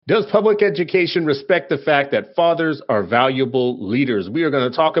Does public education respect the fact that fathers are valuable leaders? We are going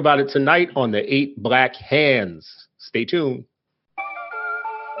to talk about it tonight on the Eight Black Hands. Stay tuned.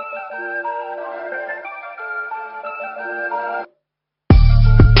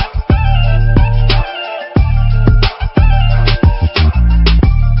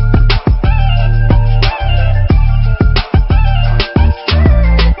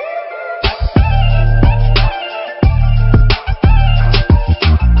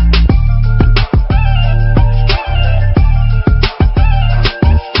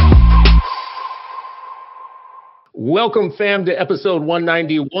 Welcome, fam, to episode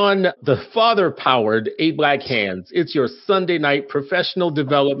 191, the father-powered Eight Black Hands. It's your Sunday night professional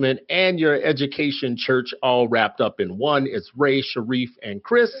development and your education church all wrapped up in one. It's Ray, Sharif, and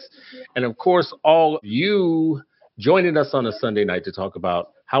Chris. And of course, all of you joining us on a Sunday night to talk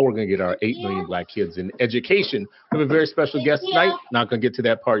about how we're going to get our 8 million Black kids in education. We have a very special guest tonight. Not going to get to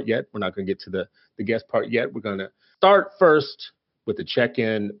that part yet. We're not going to get to the guest part yet. We're going to start first with the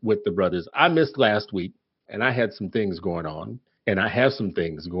check-in with the brothers. I missed last week. And I had some things going on, and I have some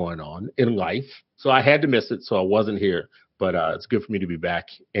things going on in life. So I had to miss it, so I wasn't here. But it's good for me to be back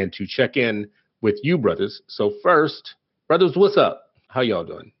and to check in with you, brothers. So first, brothers, what's up? How y'all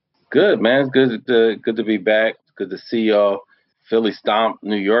doing? Good, man. It's good to be back. Good to see y'all. Philly stomped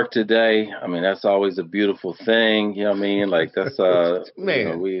New York today. I mean, that's always a beautiful thing. You know what I mean? Like, that's,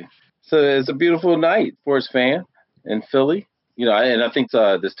 man. So it's a beautiful night for his fan in Philly. You know, and I think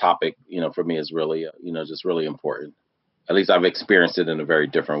this topic, for me is really, just really important. At least I've experienced it in a very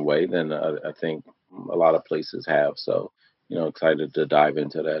different way than I think a lot of places have. So, excited to dive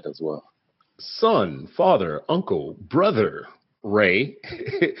into that as well. Son, father, uncle, brother, Ray.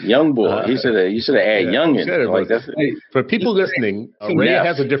 Young boy. You should have added youngin. Like that's, for people listening, Ray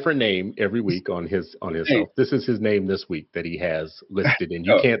has a different name every week on his. This is his name this week that he has listed, and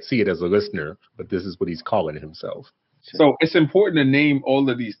you can't see it as a listener, but this is what he's calling himself. So it's important to name all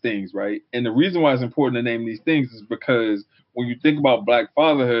of these things, right? And the reason why it's important to name these things is because when you think about Black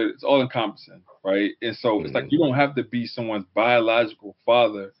fatherhood, it's all encompassing, right? And so it's like you don't have to be someone's biological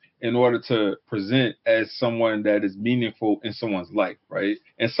father in order to present as someone that is meaningful in someone's life, right?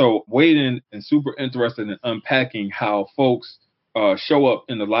 And so Waden is super interested in unpacking how folks show up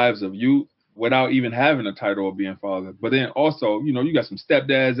in the lives of youth without even having a title of being father. But then also, you got some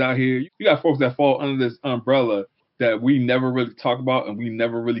stepdads out here. You got folks that fall under this umbrella that we never really talk about and we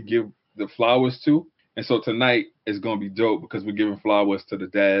never really give the flowers to. And so tonight is going to be dope because we're giving flowers to the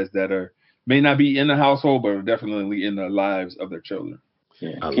dads that may not be in the household, but are definitely in the lives of their children.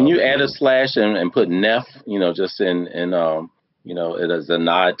 Yeah. Can you add a slash and put Neff, just in it as a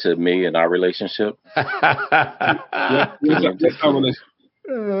nod to me and our relationship? That's our relationship.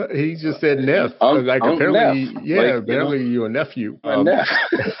 He just said Neff. Apparently, Neff. Apparently you're a nephew. Neff.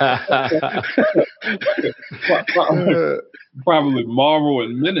 Probably Marvel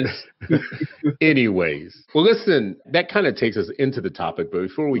and Menace. Anyways, well, listen, that kind of takes us into the topic. But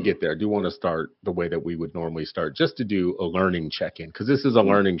before we get there, I do want to start the way that we would normally start, just to do a learning check-in, because this is a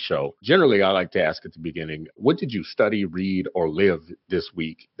learning show. Generally, I like to ask at the beginning, what did you study, read, or live this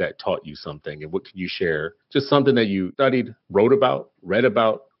week that taught you something? And what can you share? Just something that you studied, wrote about, read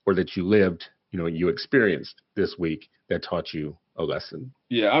about, or that you lived, you experienced this week that taught you a lesson.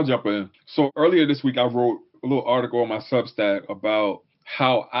 Yeah, I'll jump in. So earlier this week, I wrote a little article on my Substack about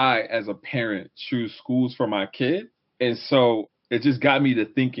how I, as a parent, choose schools for my kid. And so it just got me to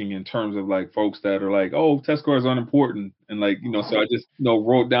thinking in terms of like folks that are like, oh, test scores are unimportant. And like, so I just,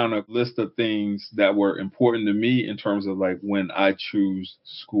 wrote down a list of things that were important to me in terms of like when I choose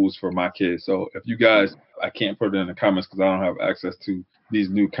schools for my kids. So if you guys, I can't put it in the comments because I don't have access to these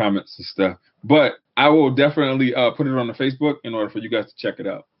new comments and stuff, but I will definitely put it on the Facebook in order for you guys to check it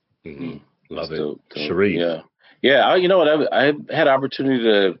out. Mm-hmm. Love it. Sharif. Yeah. You know what? I had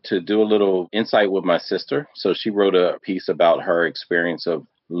opportunity to do a little insight with my sister. So she wrote a piece about her experience of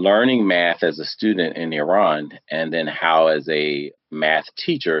learning math as a student in Iran, and then how as a math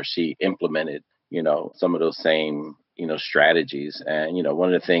teacher, she implemented, some of those same, strategies. And,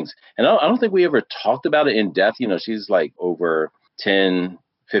 one of the things, and I don't think we ever talked about it in depth. She's like over 10,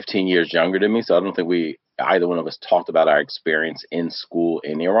 15 years younger than me. So I don't think either one of us talked about our experience in school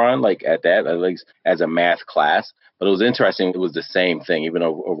in Iran, like at least as a math class. But it was interesting. It was the same thing, even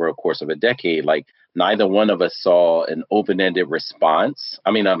over a course of a decade. Like neither one of us saw an open-ended response.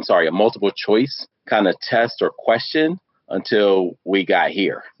 A multiple choice kind of test or question until we got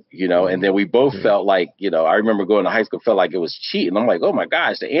here, and then we both felt like, I remember going to high school, felt like it was cheating. I'm like, oh my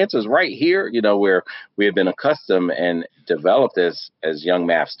gosh, the answer's right here, where we have been accustomed and developed as young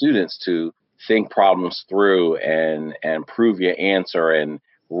math students to think problems through and prove your answer and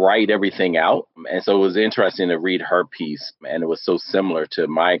write everything out. And so it was interesting to read her piece. And it was so similar to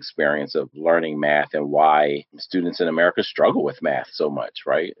my experience of learning math and why students in America struggle with math so much,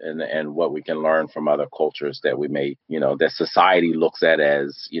 right? And what we can learn from other cultures that we may, that society looks at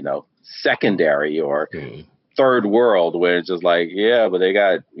as, secondary or third world, where it's just like, yeah, but they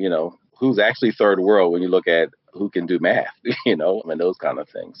got, who's actually third world when you look at who can do math, and those kind of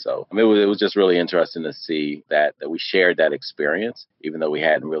things. So it was just really interesting to see that we shared that experience, even though we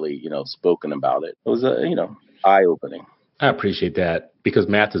hadn't really, spoken about it. It was, eye-opening. I appreciate that because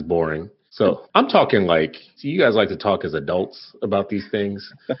math is boring. So I'm talking you guys like to talk as adults about these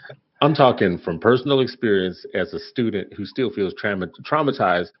things. I'm talking from personal experience as a student who still feels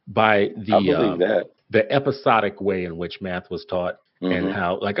traumatized by the episodic way in which math was taught. Mm-hmm. And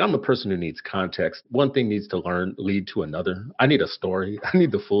how, I'm a person who needs context. One thing needs to lead to another. I need a story. I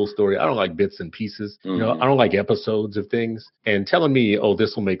need the full story. I don't like bits and pieces. Mm-hmm. I don't like episodes of things. And telling me, oh,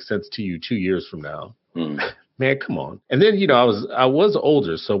 this will make sense to you 2 years from now. Man, come on. And then, I was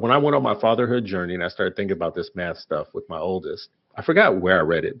older. So when I went on my fatherhood journey and I started thinking about this math stuff with my oldest, I forgot where I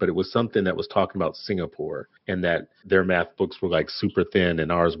read it, but it was something that was talking about Singapore and that their math books were super thin and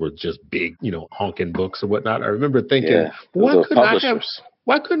ours were just big, honking books or whatnot. I remember thinking, why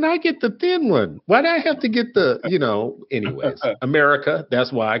couldn't I get the thin one? Why did I have to get the, anyways, America.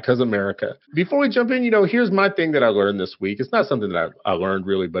 That's why, because America. Before we jump in, here's my thing that I learned this week. It's not something that I learned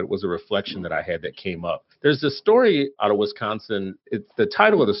really, but it was a reflection that I had that came up. There's this story out of Wisconsin. The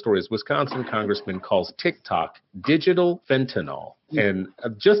title of the story is Wisconsin Congressman Calls TikTok Digital Fentanyl. And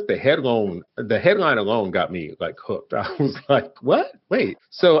just the headline alone got me hooked. I was like, what? Wait.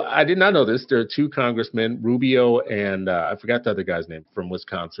 So I did not know this. There are two congressmen, Rubio and I forgot the other guy's name, from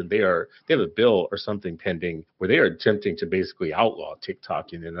Wisconsin. They have a bill or something pending where they are attempting to basically outlaw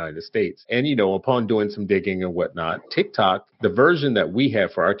TikTok in the United States. And, upon doing some digging and whatnot, TikTok, the version that we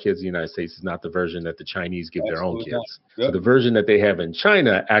have for our kids in the United States is not the version that the Chinese give their own kids. Yep. So the version that they have in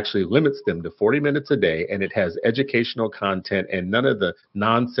China actually limits them to 40 minutes a day, and it has educational content and none of the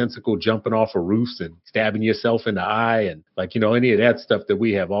nonsensical jumping off of roofs and stabbing yourself in the eye and any of that stuff that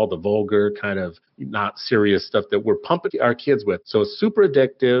we have, all the vulgar kind of not serious stuff that we're pumping our kids with. So it's super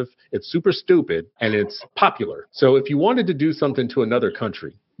addictive, it's super stupid, and it's popular. So if you wanted to do something to another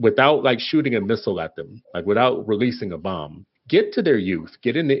country without shooting a missile at them, without releasing a bomb, get to their youth,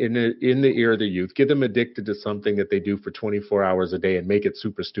 get in the ear of their youth, get them addicted to something that they do for 24 hours a day and make it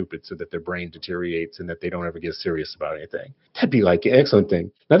super stupid so that their brain deteriorates and that they don't ever get serious about anything. That'd be an excellent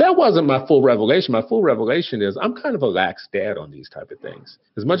thing. Now, that wasn't my full revelation. My full revelation is I'm kind of a lax dad on these type of things.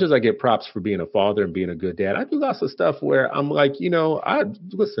 As much as I get props for being a father and being a good dad, I do lots of stuff where I'm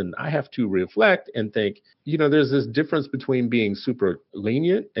I have to reflect and think, there's this difference between being super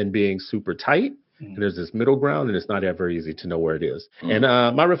lenient and being super tight. And there's this middle ground, and it's not ever easy to know where it is. And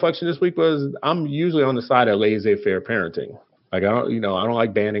my reflection this week was I'm usually on the side of laissez-faire parenting. I don't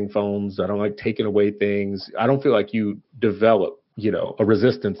like banning phones. I don't like taking away things. I don't feel like you develop, a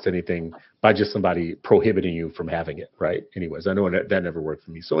resistance to anything by just somebody prohibiting you from having it, right? Anyways, I know that never worked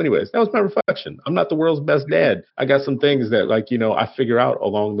for me. So anyways, that was my reflection. I'm not the world's best dad. I got some things that I figure out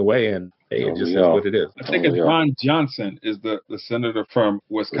along the way, and hey, it just is what it is. I think it's Ron Johnson is the senator from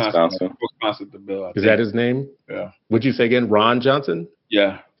Wisconsin. The bill. Is that his name? Yeah. Would you say again, Ron Johnson?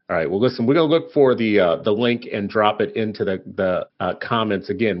 Yeah. All right. Well, listen, we're going to look for the link and drop it into the comments.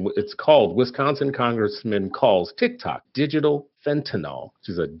 Again, it's called Wisconsin Congressman Calls TikTok Digital Fentanyl, which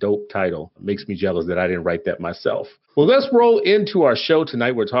is a dope title. It makes me jealous that I didn't write that myself. Well, let's roll into our show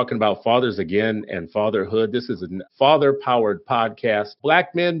tonight. We're talking about fathers again and fatherhood. This is a father-powered podcast.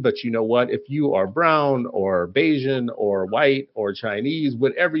 Black men, but you know what? If you are brown or Bayesian or white or Chinese,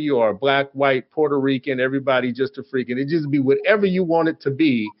 whatever you are, black, white, Puerto Rican, everybody just a freaking, it just be whatever you want it to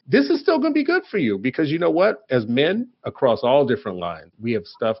be. This is still going to be good for you because you know what? As men across all different lines, we have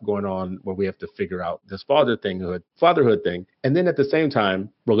stuff going on where we have to figure out this fatherhood thing. And then at the same time,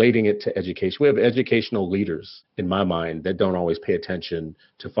 relating it to education. We have educational leaders, in my mind, that don't always pay attention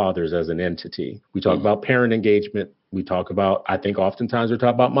to fathers as an entity. We talk about parent engagement. We talk about, I think oftentimes we're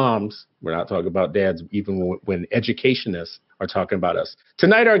talking about moms. We're not talking about dads, even when educationists are talking about us.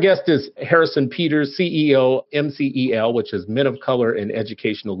 Tonight, our guest is Harrison Peters, CEO, MCEL, which is Men of Color in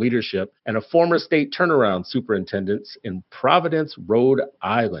Educational Leadership, and a former state turnaround superintendent in Providence, Rhode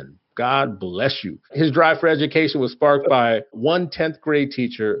Island. God bless you. His drive for education was sparked by one 10th grade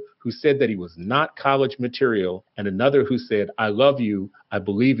teacher who said that he was not college material, and another who said, I love you, I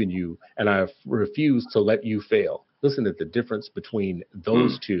believe in you, and I refuse to let you fail. Listen to the difference between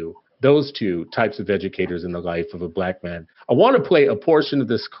those two those two types of educators in the life of a Black man. I want to play a portion of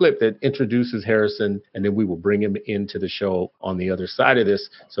this clip that introduces Harrison, and then we will bring him into the show on the other side of this.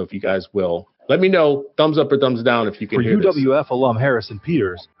 So if you guys will, let me know, thumbs up or thumbs down if you can hear this. For UWF alum Harrison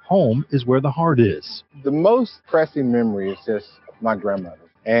Peters, home is where the heart is. The most pressing memory is just my grandmother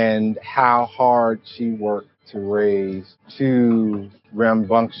and how hard she worked to raise two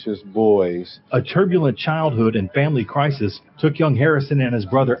rambunctious boys. A turbulent childhood and family crisis took young Harrison and his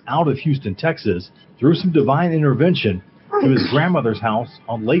brother out of Houston, Texas, through some divine intervention to his grandmother's house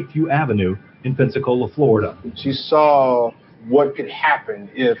on Lakeview Avenue in Pensacola, Florida. She saw what could happen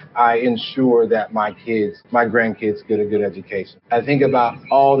if I ensure that my grandkids get a good education. I think about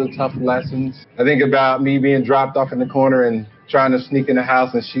all the tough lessons. I think about me being dropped off in the corner and trying to sneak in the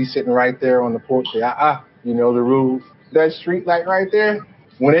house, and she's sitting right there on the porch. You know the rules. That street light right there,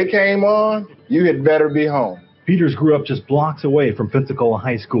 when it came on, you had better be home. Peters grew up just blocks away from Pensacola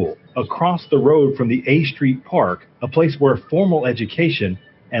High School, across the road from the A Street Park, a place where formal education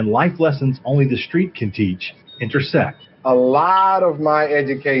and life lessons only the street can teach intersect. A lot of my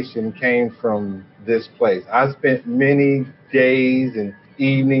education came from this place. I spent many days and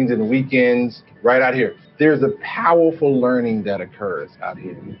evenings and weekends right out here. There's a powerful learning that occurs out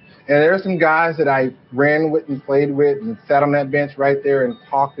here. And there are some guys that I ran with and played with and sat on that bench right there and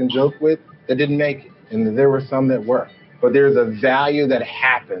talked and joked with that didn't make it. And there were some that were. But there's a value that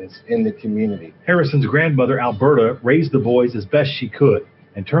happens in the community. Harrison's grandmother, Alberta, raised the boys as best she could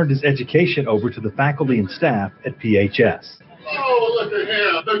and turned his education over to the faculty and staff at PHS. Oh, look at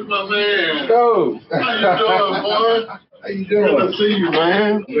him. Look at my man. Go. How you doing, boy? How you doing? Good to see you,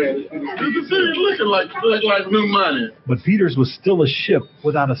 man. Good to see you looking like new money. But Peters was still a ship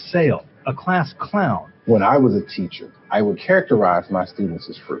without a sail, a class clown. When I was a teacher, I would characterize my students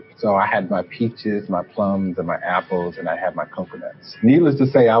as fruit. So I had my peaches, my plums, and my apples, and I had my coconuts. Needless to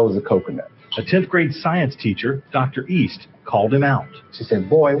say, I was a coconut. A 10th grade science teacher, Dr. East, called him out. She said,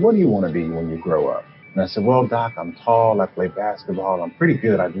 "Boy, what do you want to be when you grow up?" And I said, "Well, Doc, I'm tall, I play basketball, I'm pretty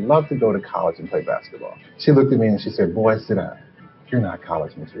good. I'd love to go to college and play basketball." She looked at me and she said, "Boy, sit down. You're not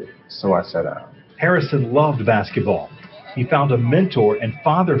college material." So I sat down. Harrison loved basketball. He found a mentor and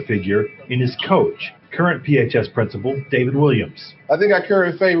father figure in his coach, current PHS principal, David Williams. I think I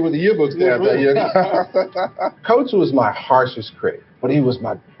curried favor with the yearbook staff that year. Coach was my harshest critic, but he was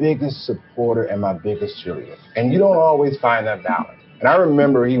my biggest supporter and my biggest cheerleader. And you don't always find that balance. And I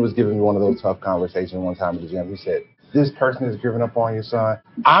remember he was giving me one of those tough conversations one time at the gym. He said, "This person is giving up on you, son.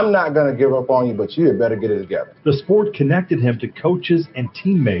 I'm not going to give up on you, but you had better get it together." The sport connected him to coaches and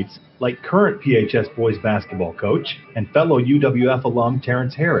teammates like current PHS boys basketball coach and fellow UWF alum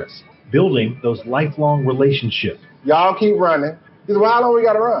Terrence Harris, building those lifelong relationships. Y'all keep running. He said, "Well, how long we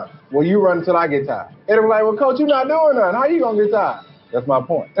got to run?" "Well, you run until I get tired." And I'm like, "Well, Coach, you're not doing nothing. How you going to get tired?" That's my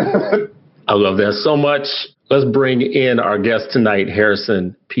point. I love that so much. Let's bring in our guest tonight,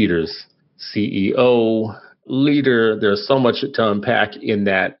 Harrison Peters, CEO, leader. There's so much to unpack in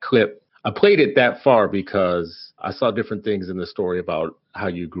that clip. I played it that far because I saw different things in the story about how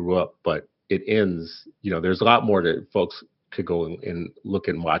you grew up, but it ends, there's a lot more that folks could go and look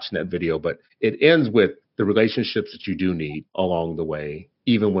and watch in that video, but it ends with the relationships that you do need along the way,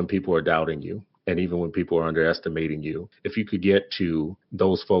 even when people are doubting you. And even when people are underestimating you, if you could get to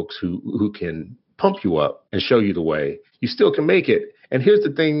those folks who can pump you up and show you the way, you still can make it. And here's the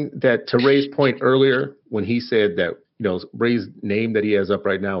thing, that to Ray's point earlier, when he said that, Ray's name that he has up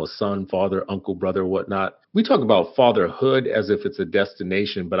right now is son, father, uncle, brother, whatnot. We talk about fatherhood as if it's a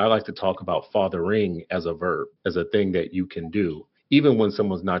destination, but I like to talk about fathering as a verb, as a thing that you can do, even when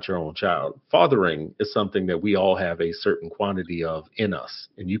someone's not your own child. Fathering is something that we all have a certain quantity of in us.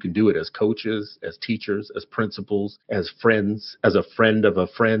 And you can do it as coaches, as teachers, as principals, as friends, as a friend of a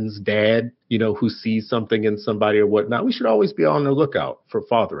friend's dad, who sees something in somebody or whatnot. We should always be on the lookout for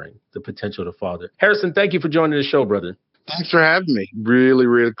fathering, the potential to father. Harrison, thank you for joining the show, brother. Thanks for having me. Really,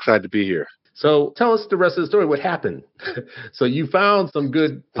 really excited to be here. So tell us the rest of the story. What happened? So you found some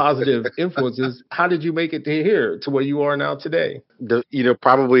good positive influences. How did you make it to here, to where you are now today?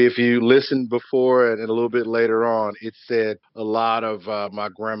 Probably if you listened before and a little bit later on, it said a lot of my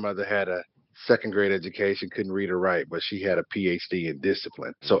grandmother had a second grade education, couldn't read or write, but she had a PhD in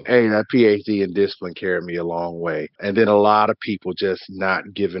discipline. So that PhD in discipline carried me a long way. And then a lot of people just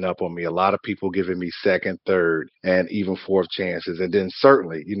not giving up on me. A lot of people giving me second, third, and even fourth chances. And then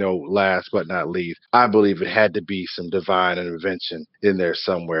certainly, last but not least, I believe it had to be some divine intervention in there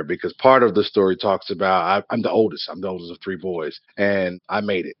somewhere, because part of the story talks about I'm the oldest. I'm the oldest of three boys, and I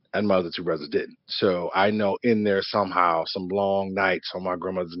made it. And my other two brothers didn't. So I know in there somehow, some long nights on my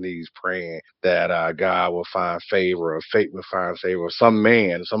grandmother's knees praying that God will find favor, or fate would find favor, or some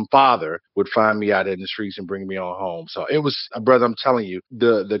man, some father would find me out in the streets and bring me on home. So it was, brother, I'm telling you,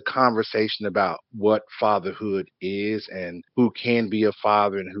 the conversation about what fatherhood is and who can be a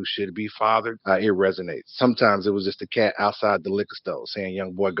father and who should be fathered, it resonates. Sometimes it was just a cat outside the liquor store saying,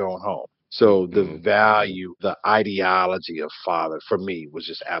 young boy, going home. So the value, the ideology of father for me was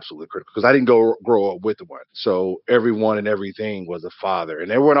just absolutely critical because I didn't grow up with one. So everyone and everything was a father. And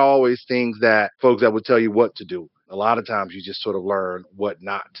there weren't always things that folks that would tell you what to do. A lot of times you just sort of learn what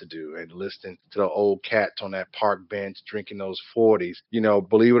not to do, and listening to the old cats on that park bench drinking those 40s,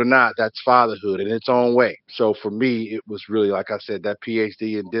 believe it or not, that's fatherhood in its own way. So for me, it was really, like I said, that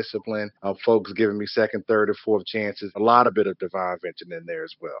PhD in discipline, folks giving me second, third, or fourth chances, a lot of bit of divine intervention in there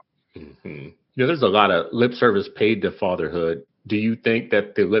as well. There's a lot of lip service paid to fatherhood. Do you think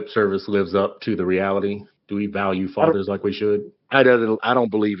that the lip service lives up to the reality? Do we value fathers like we should? I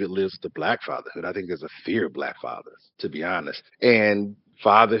don't believe it lives to Black fatherhood. I think there's a fear of Black fathers, to be honest. And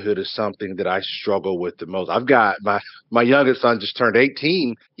fatherhood is something that I struggle with the most. I've got my youngest son just turned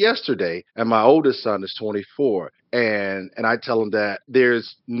 18 yesterday, and my oldest son is 24. And I tell him that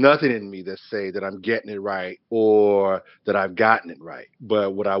there's nothing in me that say that I'm getting it right or that I've gotten it right.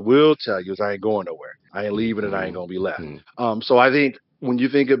 But what I will tell you is I ain't going nowhere. I ain't leaving and I ain't going to be left. So I think when you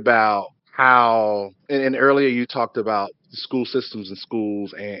think about how, and earlier you talked about school systems and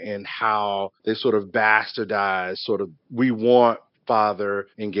schools and how they sort of bastardize we want father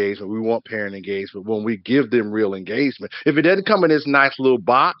engagement, we want parent engagement when we give them real engagement. If it doesn't come in this nice little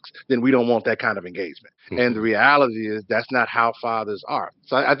box, then we don't want that kind of engagement. And the reality is that's not how fathers are.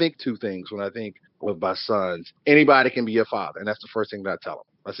 So I think two things when I think of my sons. Anybody can be a father, and that's the first thing that I tell them.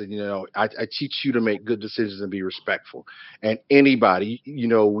 I said, I teach you to make good decisions and be respectful. And anybody,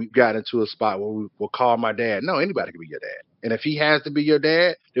 we've gotten into a spot where we'll call my dad. No, anybody can be your dad. And if he has to be your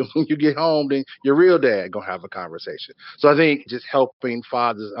dad, then when you get home, then your real dad going to have a conversation. So I think just helping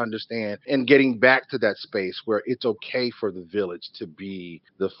fathers understand and getting back to that space where it's okay for the village to be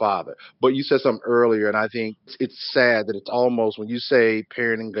the father. But you said something earlier, and I think it's sad that it's almost, when you say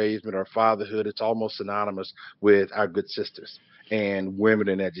parent engagement or fatherhood, it's almost synonymous with our good sisters and women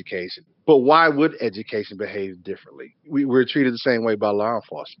in education. But why would education behave differently? We're treated the same way by law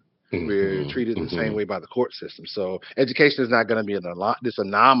enforcement. We're treated the same way by the court system. So education is not going to be this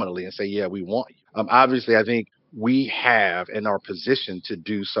anomaly and say, yeah, we want you. Obviously, I think we have and are positioned to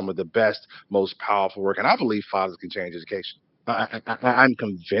do some of the best, most powerful work. And I believe fathers can change education. I'm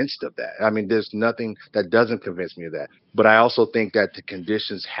convinced of that. I mean, there's nothing that doesn't convince me of that. But I also think that the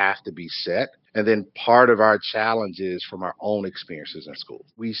conditions have to be set. And then part of our challenge is from our own experiences in school.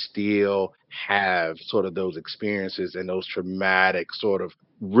 We still have sort of those experiences and those traumatic sort of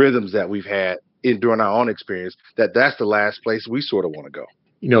rhythms that we've had during our own experience, that's the last place we sort of want to go.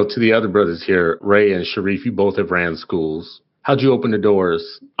 To the other brothers here, Ray and Sharif, you both have ran schools. How'd you open the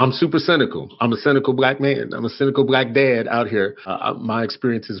doors? I'm super cynical. I'm a cynical Black man. I'm a cynical Black dad out here. My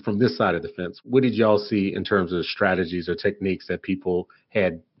experience is from this side of the fence. What did y'all see in terms of strategies or techniques that people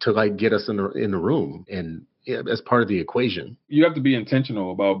had to get us in the room and as part of the equation? You have to be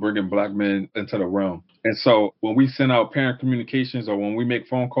intentional about bringing Black men into the realm. And so when we send out parent communications or when we make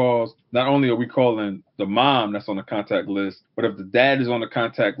phone calls, not only are we calling the mom that's on the contact list, but if the dad is on the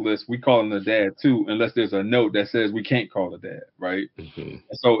contact list, we calling the dad too, unless there's a note that says we can't call the dad, right? And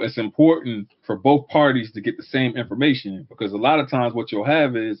so it's important for both parties to get the same information, because a lot of times what you'll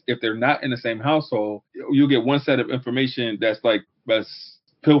have is if they're not in the same household, you'll get one set of information that's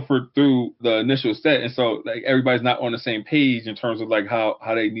pilfered through the initial set. And so everybody's not on the same page in terms of how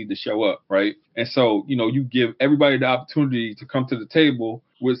they need to show up. Right. And so, you give everybody the opportunity to come to the table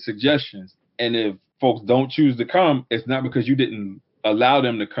with suggestions. And if folks don't choose to come, it's not because you didn't allow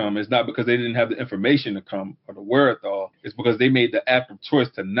them to come. It's not because they didn't have the information to come or the wherewithal. It's because they made the active choice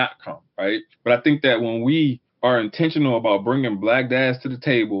to not come. Right. But I think that when we are intentional about bringing Black dads to the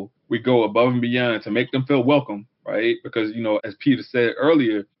table, we go above and beyond to make them feel welcome. Right. Because, as Peter said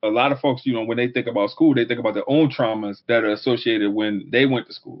earlier, a lot of folks, when they think about school, they think about their own traumas that are associated when they went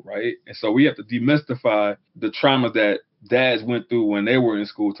to school. Right. And so we have to demystify the traumas that dads went through when they were in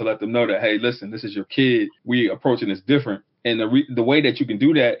school to let them know that, hey, listen, this is your kid. We approaching this different. And the way that you can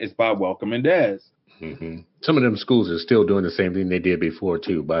do that is by welcoming dads. Some of them schools are still doing the same thing they did before,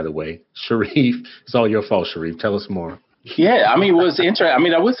 too, by the way. Sharif, it's all your fault, Sharif. Tell us more. Yeah, what's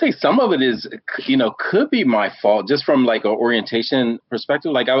interesting, I would say some of it is, could be my fault just from an orientation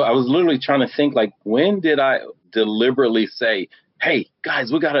perspective. I was literally trying to think, when did I deliberately say, hey,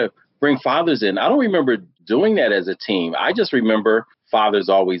 guys, we got to bring fathers in? I don't remember doing that as a team. I just remember fathers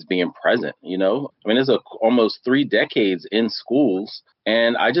always being present, you know? I mean, it's almost 3 decades in schools,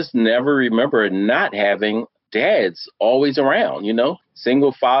 and I just never remember not having dads always around, you know?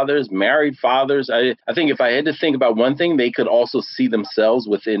 Single fathers, married fathers. I think if I had to think about one thing, they could also see themselves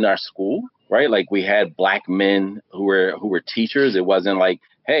within our school, right? Like we had Black men who were teachers. It wasn't like,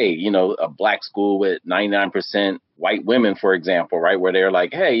 hey, you know, a Black school with 99% white women, for example, right? Where they're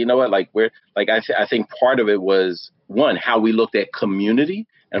like, hey, you know what? Like I think part of it was, one, how we looked at community.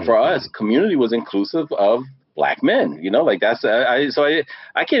 And for us, community was inclusive of Black men, you know, like that's, I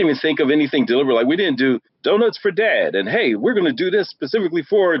can't even think of anything deliberate. Like we didn't do donuts for dad and, hey, we're going to do this specifically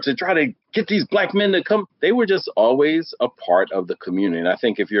to try to get these Black men to come. They were just always a part of the community. And I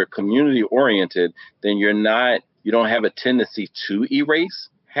think if you're community oriented, then you don't have a tendency to erase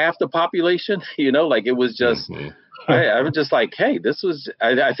half the population, you know, like it was just, I was just like, hey, this was,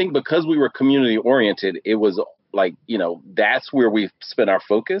 I think because we were community oriented, it was like, you know, that's where we spent our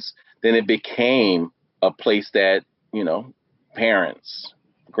focus. Then it became a place that, you know, parents,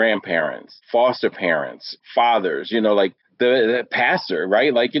 grandparents, foster parents, fathers, you know, like the pastor,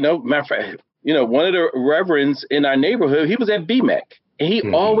 right? Like, you know, matter of fact, you know, one of the reverends in our neighborhood, he was at BMAC, and he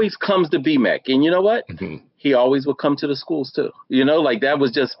always comes to BMAC. And you know what? He always would come to the schools too. You know, like that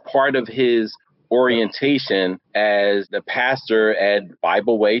was just part of his orientation as the pastor at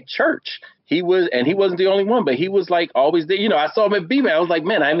Bible Way Church. He wasn't the only one, but he was like always there. You know, I saw him at BMAC. I was like,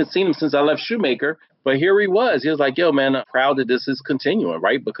 man, I haven't seen him since I left Shoemaker. But here he was. He was like, yo, man, I'm proud that this is continuing,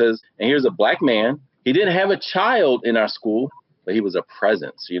 right? Because, and here's a Black man. He didn't have a child in our school, but he was a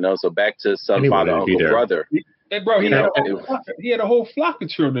presence, you know? So back to son, father, uncle, brother. Hey, bro, he had a whole flock of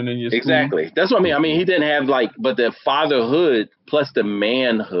children in your school. Exactly. That's what I mean. I mean, he didn't have but the fatherhood plus the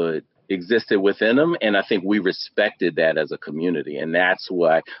manhood existed within him. And I think we respected that as a community. And that's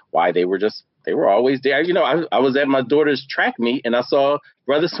why they were always there. You know, I was at my daughter's track meet and I saw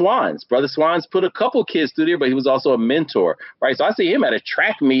Brother Swans. Brother Swans put a couple kids through there, but he was also a mentor, right? So I see him at a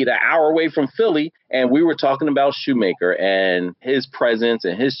track meet an hour away from Philly, and we were talking about Shoemaker and his presence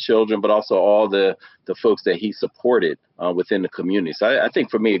and his children, but also all the folks that he supported within the community. So I think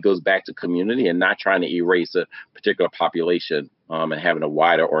for me, it goes back to community and not trying to erase a particular population and having a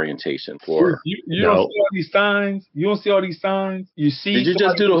wider orientation for. You don't see all these signs. You don't see all these signs. You see. Did you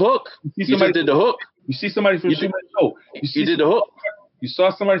just do the hook? You just did the hook. You see somebody from Shoemaker. No, you did the hook. You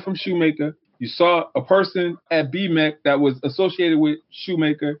saw somebody from Shoemaker. You saw a person at BMAC that was associated with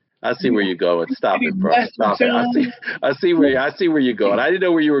Shoemaker. I see where you're going. Stop it, bro. Stop it. I see where you're going. I didn't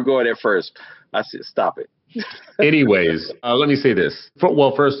know where you were going at first. I see. Stop it. Anyways, let me say this.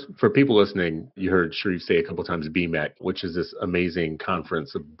 First, for people listening, you heard Sharif say a couple times BMAC, which is this amazing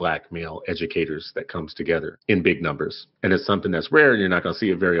conference of Black male educators that comes together in big numbers. And it's something that's rare, and you're not going to see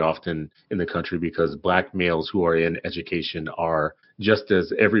it very often in the country because Black males who are in education are just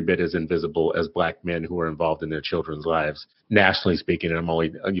as every bit as invisible as Black men who are involved in their children's lives. Nationally speaking, and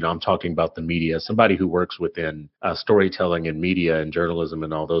I'm talking about the media. Somebody who works within storytelling and media and journalism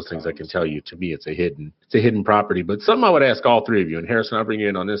and all those things, I can tell you, to me, it's a hidden property. But something I would ask all three of you, and Harrison, I'll bring you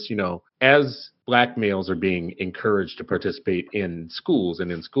in on this, you know, as Black males are being encouraged to participate in schools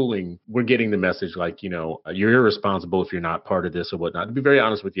and in schooling, we're getting the message like, you know, you're irresponsible if you're not part of this or whatnot. To be very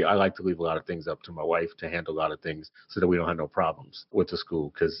honest with you, I like to leave a lot of things up to my wife to handle a lot of things so that we don't have no problems with the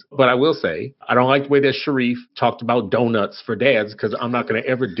school. But I will say, I don't like the way that Sharif talked about donuts for dads because I'm not going to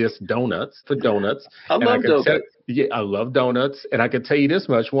ever diss donuts for donuts. I love donuts. Yeah, I love donuts. And I can tell you this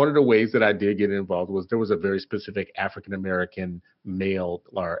much. One of the ways that I did get involved was there was a very specific African-American male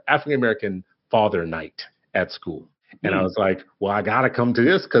or African-American father night at school. And I was like, well, I got to come to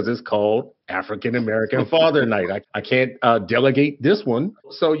this because it's called African-American Father Night. I can't delegate this one.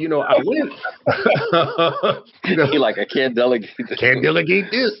 So, you know, I went. You know, like, I can't delegate this. Can't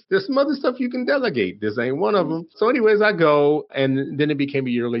delegate this. There's some other stuff you can delegate. This ain't one of them. So anyways, I go. And then it became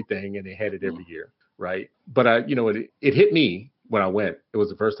a yearly thing and they had it every year. Right. But, it hit me when I went. It was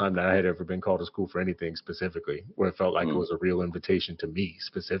the first time that I had ever been called to school for anything specifically, where it felt like it was a real invitation to me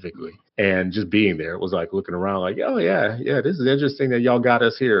specifically. And just being there, it was like looking around like, oh, yeah, this is interesting that y'all got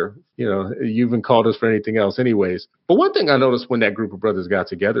us here. You know, you haven't called us for anything else anyways. But one thing I noticed when that group of brothers got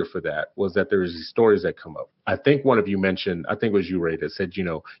together for that was that there was these stories that come up. I think one of you mentioned, I think it was you, Ray, that said, you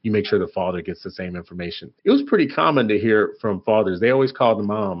know, you make sure the father gets the same information. It was pretty common to hear from fathers. They always call the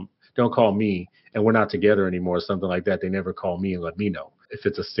mom, don't call me, and we're not together anymore, something like that. They never call me and let me know if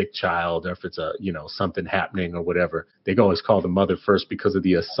it's a sick child or if it's a, you know, something happening or whatever. They always call the mother first because of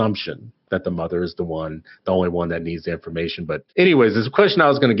the assumption that the mother is the only one that needs the information. But anyways, there's a question I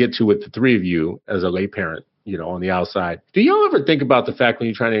was going to get to with the three of you as a lay parent, you know, on the outside. Do y'all ever think about the fact when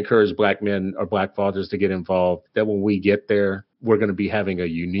you're trying to encourage Black men or Black fathers to get involved, that when we get there, we're going to be having a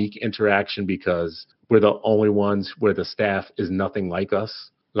unique interaction because we're the only ones where the staff is nothing like us.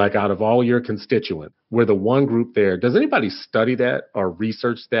 Like out of all your constituents, we're the one group there. Does anybody study that or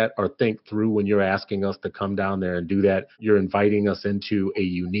research that or think through when you're asking us to come down there and do that? You're inviting us into a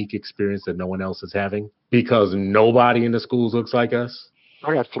unique experience that no one else is having because nobody in the schools looks like us?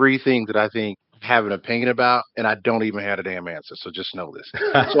 I got three things that I think I have an opinion about, and I don't even have a damn answer. So just know this.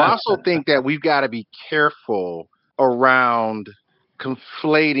 So I also think that we've got to be careful around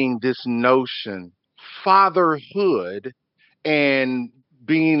conflating this notion, fatherhood, and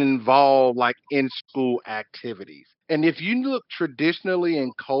being involved like in school activities. And if you look traditionally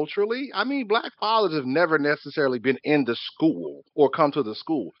and culturally, I mean, Black fathers have never necessarily been in the school or come to the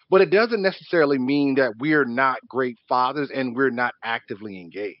school, but it doesn't necessarily mean that we're not great fathers and we're not actively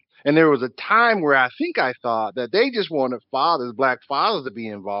engaged. And there was a time where I think I thought that they just wanted fathers, Black fathers, to be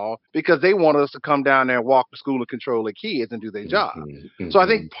involved because they wanted us to come down there and walk to school and control the kids and do their job. So I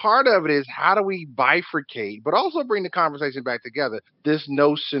think part of it is how do we bifurcate, but also bring the conversation back together, this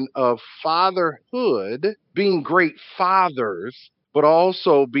notion of fatherhood, being great fathers, but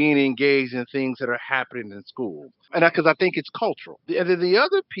also being engaged in things that are happening in school. And because I think it's cultural. And then the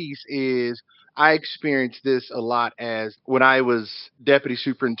other piece is I experienced this a lot as when I was deputy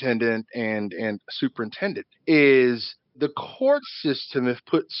superintendent and superintendent is the court system have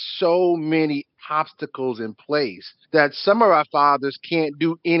put so many obstacles in place that some of our fathers can't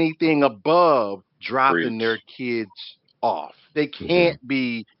do anything above dropping their kids off. They can't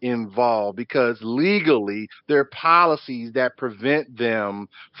be involved because legally there are policies that prevent them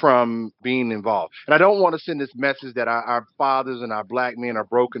from being involved. And I don't want to send this message that our fathers and our Black men are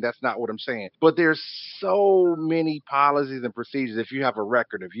broken. That's not what I'm saying. But there's so many policies and procedures. If you have a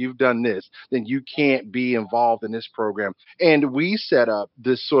record, if you've done this, then you can't be involved in this program. And we set up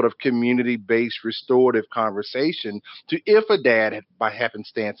this sort of community-based restorative conversation to, if a dad by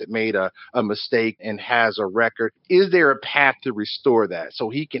happenstance had made a mistake and has a record, is there a path to restore that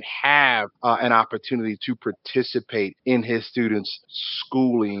so he can have an opportunity to participate in his students'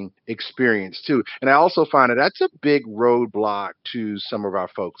 schooling experience too. And I also find that that's a big roadblock to some of our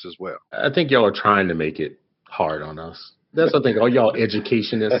folks as well. I think y'all are trying to make it hard on us. That's what I think. All y'all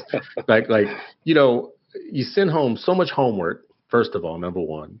educationists, like you send home so much homework. First of all, number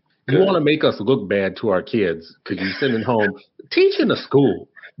one, you want to make us look bad to our kids because you send it home. Teach in the school.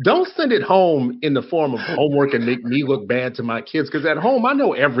 Don't send it home in the form of homework and make me look bad to my kids because at home I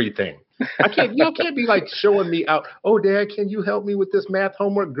know everything. Y'all can't be like showing me out. Oh, Dad, can you help me with this math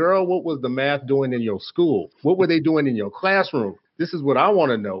homework? Girl, what was the math doing in your school? What were they doing in your classroom? This is what I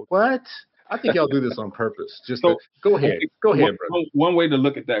want to know. What? I think y'all do this on purpose. Go ahead. Go ahead, brother. One way to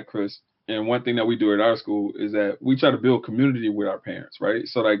look at that, Chris, and one thing that we do at our school is that we try to build community with our parents, right?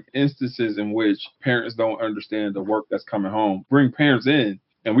 So like instances in which parents don't understand the work that's coming home, bring parents in.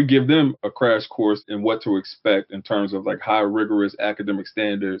 And we give them a crash course in what to expect in terms of like high rigorous academic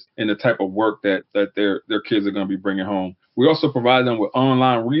standards and the type of work that their kids are going to be bringing home. We also provide them with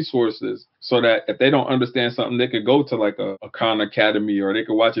online resources so that if they don't understand something, they could go to like a Khan Academy or they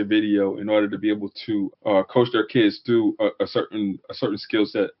could watch a video in order to be able to coach their kids through a certain skill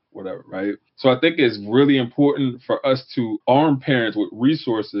set, whatever, right? So I think it's really important for us to arm parents with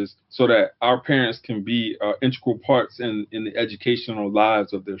resources so that our parents can be integral parts in the educational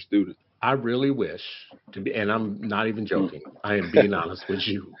lives of their students. I really wish and I'm not even joking, I am being honest with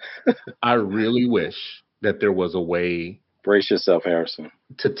you. I really wish that there was a way. Brace yourself, Harrison.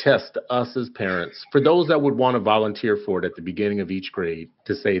 To test us as parents, for those that would want to volunteer for it at the beginning of each grade,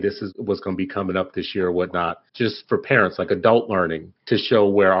 to say this is what's going to be coming up this year or whatnot, just for parents, like adult learning, to show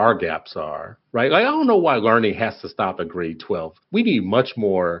where our gaps are, right? Like, I don't know why learning has to stop at grade 12. We need much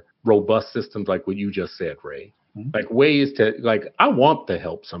more robust systems like what you just said, Ray. Like ways to, like, I want the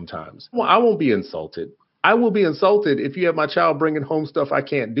help sometimes. Well, I won't be insulted. I will be insulted if you have my child bringing home stuff I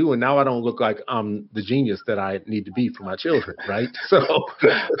can't do, and now I don't look like I'm the genius that I need to be for my children, right? So,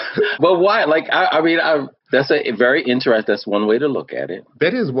 but why? Like, I mean, that's a very interesting. That's one way to look at it.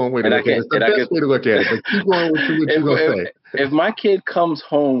 That is one way to look at it. It's the best way to look at it. But keep going with what you're gonna say. If my kid comes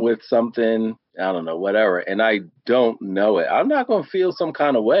home with something, I don't know, whatever, and I don't know it, I'm not going to feel some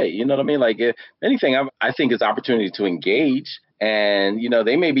kind of way. You know what I mean? Like, if anything, I think it's opportunity to engage. And,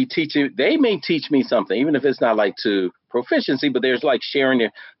 they may teach me something, even if it's not like to proficiency, but there's like sharing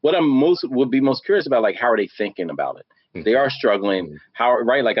what would be most curious about, like, how are they thinking about it? They are struggling.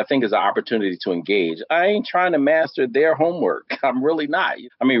 Right? Like, I think it's an opportunity to engage. I ain't trying to master their homework. I'm really not.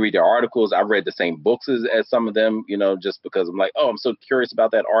 I mean, read their articles. I've read the same books as some of them, just because I'm like, oh, I'm so curious about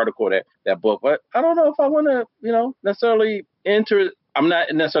that article, that book. But I don't know if I want to, necessarily I'm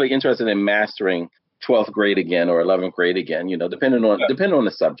not necessarily interested in mastering 12th grade again or 11th grade again, depending on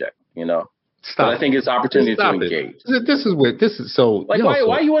the subject, But I think it's opportunity to engage. This is so. Like,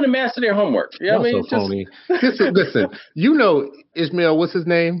 why you want to master their homework? You know what I mean? So phony. Listen, Ishmael, what's his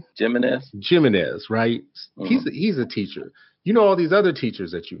name? Jimenez, right? Mm-hmm. He's a teacher. All these other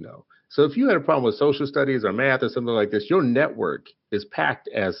teachers that you know. So if you had a problem with social studies or math or something like this, your network is packed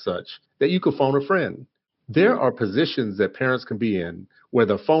as such that you could phone a friend. There are positions that parents can be in where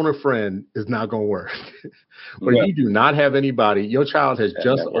the phone a friend is not going to work. Where you do not have anybody, your child has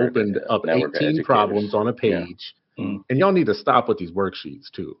just opened up 18 problems on a page. Yeah. And y'all need to stop with these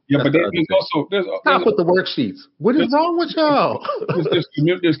worksheets too. Yeah, That's but there's stop with the worksheets. What is wrong with y'all?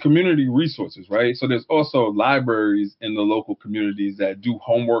 There's community resources, right? So there's also libraries in the local communities that do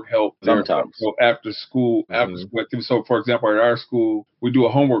homework help. Sometimes. So after school activities. So for example, at our school, we do a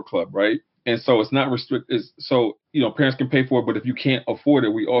homework club, right? And so it's not restricted. So, parents can pay for it, but if you can't afford it,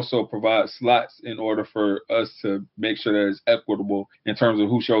 we also provide slots in order for us to make sure that it's equitable in terms of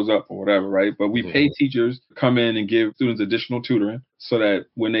who shows up or whatever, right? But we pay teachers to come in and give students additional tutoring so that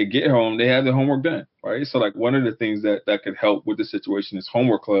when they get home, they have their homework done, right? So like one of the things that could help with the situation is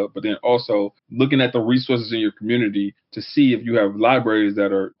homework club, but then also looking at the resources in your community to see if you have libraries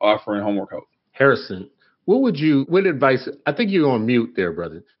that are offering homework help. Harrison, what advice, I think you're on mute there,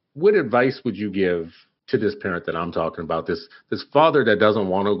 brother. What advice would you give to this parent that I'm talking about, this father that doesn't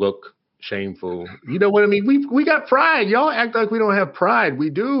want to look shameful? You know what I mean? We got pride. Y'all act like we don't have pride. We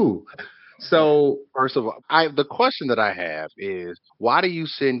do. So first of all, the question that I have is, why do you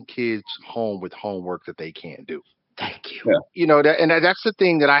send kids home with homework that they can't do? Thank you. Yeah. That's the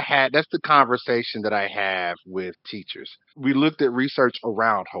thing that I had. That's the conversation that I have with teachers. We looked at research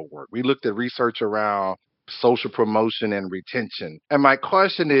around homework. We looked at research around social promotion and retention. And my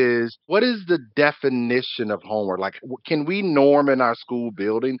question is, what is the definition of homework? Like, can we norm in our school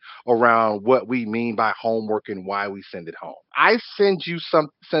building around what we mean by homework and why we send it home? I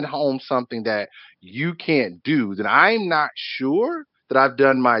send home something that you can't do, then I'm not sure that I've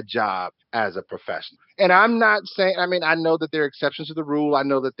done my job as a professional. And I'm not saying, I know that there are exceptions to the rule. I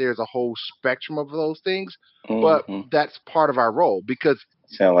know that there's a whole spectrum of those things, but that's part of our role because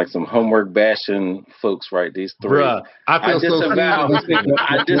sound like some homework bashing folks, right? These three. Bruh, I disavow.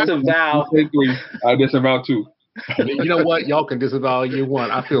 I disavow. I disavow too. You know what? Y'all can disavow all you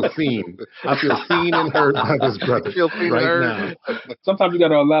want. I feel seen. I feel seen and heard by this brother now. Sometimes you got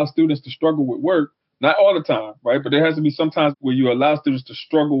to allow students to struggle with work. Not all the time, right? But there has to be sometimes where you allow students to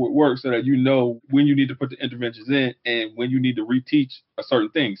struggle with work so that you know when you need to put the interventions in and when you need to reteach a certain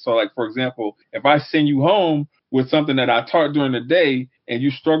thing. So like, for example, if I send you home with something that I taught during the day and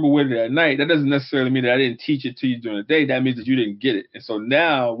you struggle with it at night, that doesn't necessarily mean that I didn't teach it to you during the day. That means that you didn't get it. And so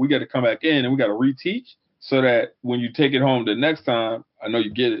now we got to come back in and we got to reteach so that when you take it home the next time, I know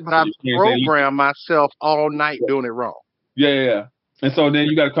you get it. But I programmed myself all night doing it wrong. Yeah. And so then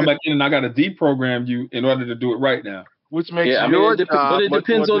you got to come back in and I got to deprogram you in order to do it right now. Which makes your job much more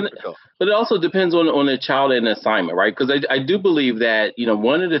difficult. But it also depends on the child and the assignment, right? Because I do believe that,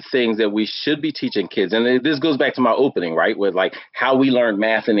 one of the things that we should be teaching kids, and this goes back to my opening, right, with like how we learned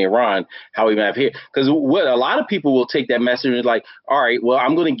math in Iran, how we math here. Because what a lot of people will take that message and be like, all right, well,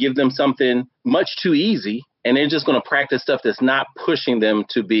 I'm going to give them something much too easy, and they're just going to practice stuff that's not pushing them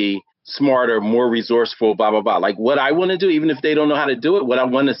to be smarter, more resourceful, blah, blah, blah. Like what I want to do, even if they don't know how to do it, what I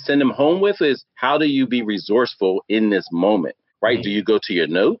want to send them home with is how do you be resourceful in this moment, right? Mm-hmm. Do you go to your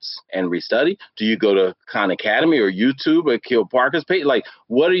notes and restudy? Do you go to Khan Academy or YouTube or Kill Parker's page? Like,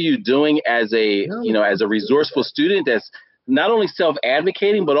 what are you doing as a resourceful student that's not only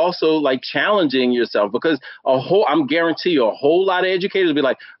self-advocating, but also like challenging yourself? Because I'm guarantee you a whole lot of educators will be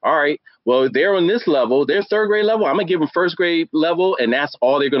like, all right, well, they're on this level, they're third grade level, I'm going to give them first grade level, and that's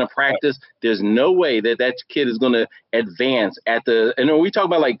all they're going to practice. There's no way that kid is going to advance and when we talk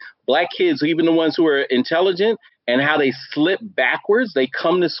about like black kids, even the ones who are intelligent, and how they slip backwards. They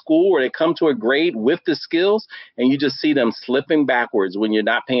come to school or they come to a grade with the skills, and you just see them slipping backwards when you're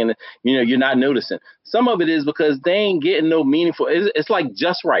not paying, you're not noticing. Some of it is because they ain't getting no meaningful. It's like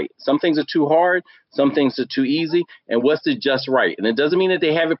just right. Some things are too hard. Some things are too easy. And what's the just right? And it doesn't mean that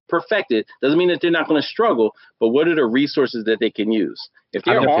they have it perfected. Doesn't mean that they're not going to struggle. But what are the resources that they can use? If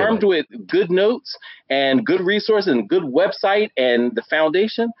they're armed with good notes and good resources and good website and the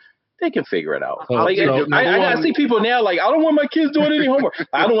foundation, they can figure it out. I see people now like, I don't want my kids doing any homework.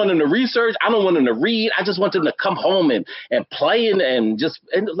 I don't want them to research. I don't want them to read. I just want them to come home and play and just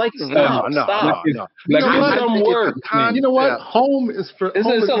stop. You know what? Home is for.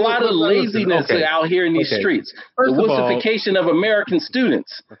 It's a lot of laziness out here in these streets. The wussification of American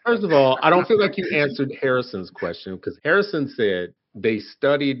students. First of all, I don't feel like you answered Harrison's question, because Harrison said they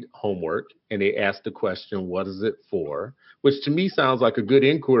studied homework and they asked the question, what is it for? Which to me sounds like a good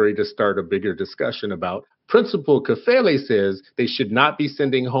inquiry to start a bigger discussion about. Principal Kafele says they should not be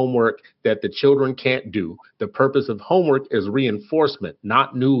sending homework that the children can't do. The purpose of homework is reinforcement,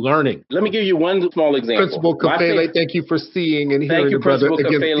 not new learning. Let me give you one small example. Principal Kafele, thank you for seeing and hearing Thank you, the brother Principal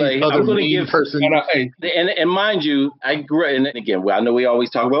against Kafele. these other I'm going to mean give person. And mind you, I grew and again, I know we always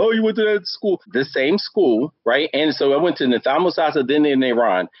talk about, oh, you went to that school, the same school, right? And so I went to Nathamo Sasa, then in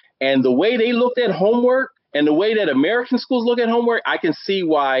Iran, and the way they looked at homework and the way that American schools look at homework, I can see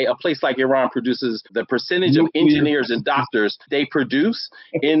why a place like Iran produces the percentage of engineers and doctors they produce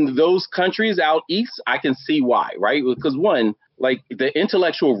in those countries out east. I can see why, right? Because one, like the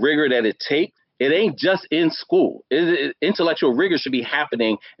intellectual rigor that it takes, it ain't just in school. Intellectual rigor should be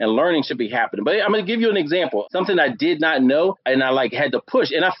happening and learning should be happening. But I'm going to give you an example, something I did not know and I had to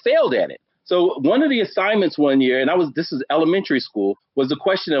push and I failed at it. So one of the assignments one year, and this is elementary school, was the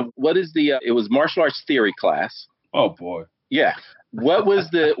question of it was martial arts theory class. Oh boy. Yeah. What is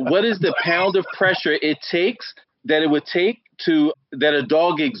the pound of pressure that it would take that a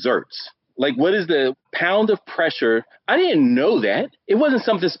dog exerts? Like, what is the pound of pressure? I didn't know that. It wasn't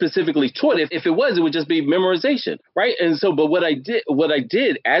something specifically taught. If it was, it would just be memorization, right? And so, but what I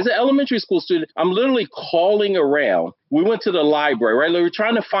did as an elementary school student, I'm literally calling around. We went to the library, right? Like, we're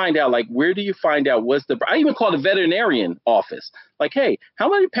trying to find out, like, where do you find out I even called the veterinarian office. Like, hey, how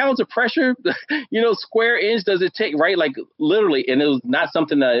many pounds of pressure, square inch does it take, right? Like, literally, and it was not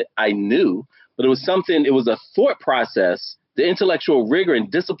something that I knew, but it was a thought process, the intellectual rigor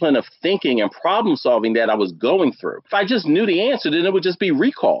and discipline of thinking and problem solving that I was going through. If I just knew the answer, then it would just be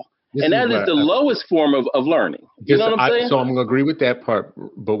recall. And that is the lowest form of learning. You know what I'm saying? So I'm going to agree with that part.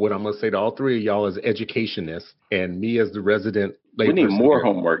 But what I'm going to say to all three of y'all as educationists and me as the resident layperson. We need more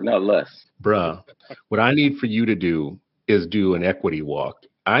homework, not less. Bruh, what I need for you to do is do an equity walk.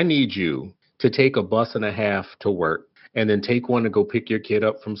 I need you to take a bus and a half to work and then take one to go pick your kid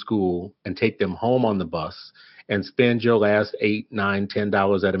up from school and take them home on the bus and spend your last $8, $9,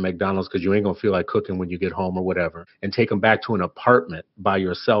 $10 at a McDonald's because you ain't going to feel like cooking when you get home or whatever, and take them back to an apartment by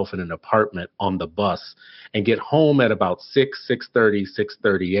yourself in an apartment on the bus and get home at about 6:30,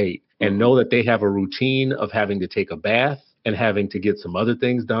 6:38 and know that they have a routine of having to take a bath and having to get some other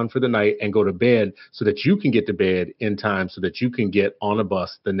things done for the night and go to bed so that you can get to bed in time so that you can get on a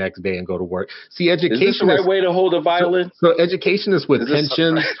bus the next day and go to work. See, education is this the right way to hold a violin? So education is with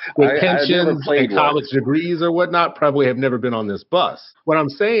pensions, and college degrees or whatnot probably have never been on this bus. What I'm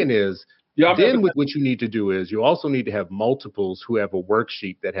saying is, what you need to do is you also need to have multiples who have a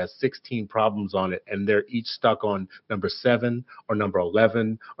worksheet that has 16 problems on it, and they're each stuck on number 7 or number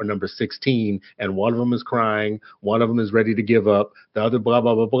 11 or number 16, and one of them is crying, one of them is ready to give up, the other blah,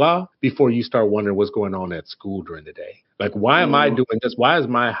 blah, blah, blah, before you start wondering what's going on at school during the day. Like, why am I doing this? Why is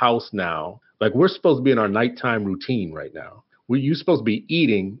my house now? Like, we're supposed to be in our nighttime routine right now. You're supposed to be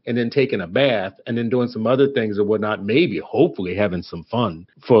eating and then taking a bath and then doing some other things or whatnot, maybe, hopefully having some fun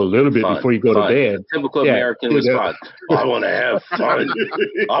for a little bit before you go to bed. Typical American response. I want to have fun.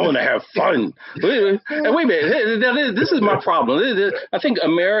 I want to have fun. And wait a minute. This is my problem. I think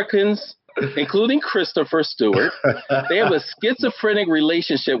Americans, including Christopher Stewart, they have a schizophrenic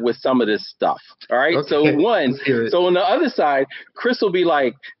relationship with some of this stuff. All right. Okay. So on the other side, Chris will be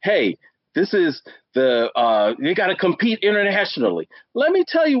like, hey, this is you got to compete internationally. Let me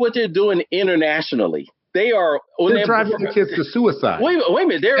tell you what they're doing internationally. They're driving the kids to suicide. Wait a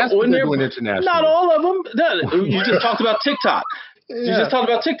minute. They're doing internationally. Not all of them. No, you just talked about TikTok. You just talked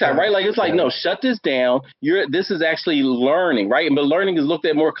about TikTok, right? Like, it's like, no, shut this down. This is actually learning, right? But learning is looked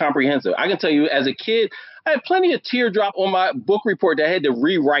at more comprehensive. I can tell you as a kid, I had plenty of teardrop on my book report that I had to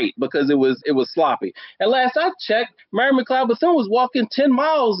rewrite because it was sloppy. And last I checked, Mary McLeod Bethune was walking 10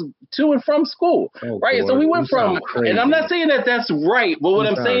 miles to and from school, right? Boy, so we went from, and I'm not saying that that's right, but what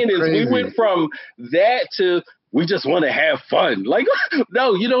I'm saying is we went from that to we just want to have fun. Like,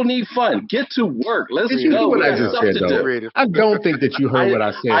 no, you don't need fun. Get to work. Let's go. What I just said, though? I don't think that you heard what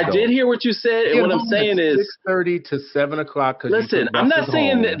I said. I did hear what you said, and what I'm saying is 6:30 to 7 o'clock. Listen, I'm not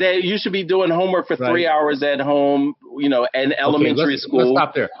saying that you should be doing homework for 3 hours at home, in elementary school. Let's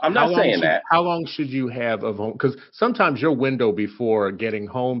stop there. I'm not saying that. How long should you have of home? Because sometimes your window before getting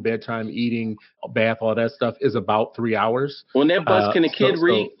home, bedtime, eating, bath, all that stuff is about 3 hours. On that bus, can a kid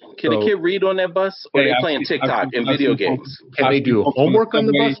read? Can a kid read on that bus, or are they playing TikTok and video games? Can they do homework on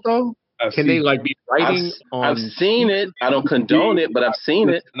the bus though? Can they like be writing on? I've seen it. I don't condone it, but I've seen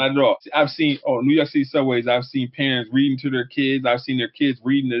it. And I know I've seen New York City subways. I've seen parents reading to their kids. I've seen their kids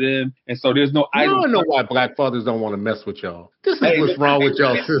reading to them, and so there's no. I don't know why black fathers don't want to mess with y'all. This is what's wrong with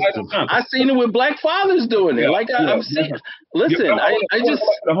y'all system. I've seen it with black fathers doing it. I'm saying, listen, I just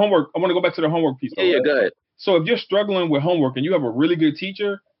the homework. I want to go back to the homework piece. Yeah, go ahead. So if you're struggling with homework and you have a really good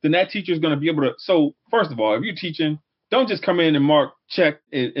teacher, then that teacher is going to be able to. So first of all, if you're teaching, don't just come in and mark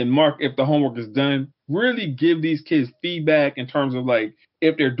if the homework is done. Really give these kids feedback in terms of like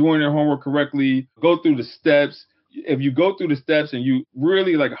if they're doing their homework correctly. Go through the steps. If you go through the steps and you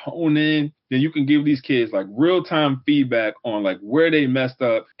really like hone in, then you can give these kids like real-time feedback on like where they messed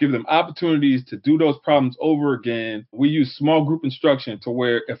up, give them opportunities to do those problems over again. We use small group instruction to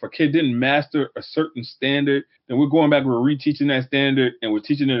where if a kid didn't master a certain standard, then we're going back, we're reteaching that standard and we're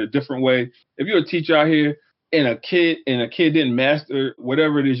teaching it a different way. If you're a teacher out here and a kid didn't master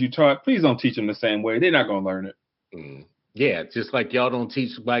whatever it is you taught, please don't teach them the same way. They're not going to learn it. Yeah, just like y'all don't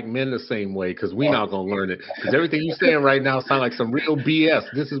teach black men the same way because we're not going to learn it. Because everything you're saying right now sounds like some real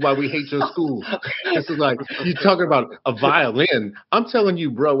BS. This is why we hate your school. This is like you're talking about a violin. I'm telling you,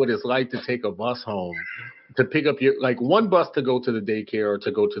 bro, what it's like to take a bus home, to pick up one bus to go to the daycare or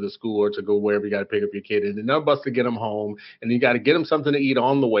to go to the school or to go wherever you got to pick up your kid, and another bus to get them home, and you got to get them something to eat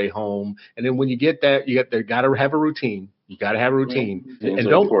on the way home. And then when you get that, they got to have a routine. You got to have a routine,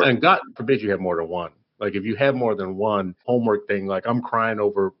 and God forbid you have more than one. Like if you have more than one homework thing, like I'm crying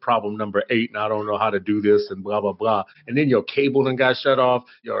over problem number 8 and I don't know how to do this and blah, blah, blah. And then your cable then got shut off,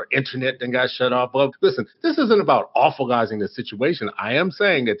 your internet then got shut off. But listen, this isn't about awfulizing the situation. I am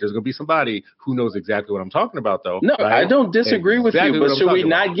saying that there's going to be somebody who knows exactly what I'm talking about, though. No, right? I don't disagree with you, but should we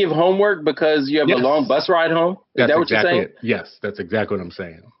not give homework because you have a long bus ride home? Is that what you're saying? Yes, that's exactly what I'm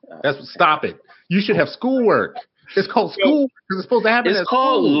saying. Stop it. You should have schoolwork. It's called school because it's supposed to happen. It's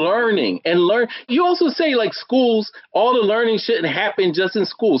called learning and learn. You also say like schools, all the learning shouldn't happen just in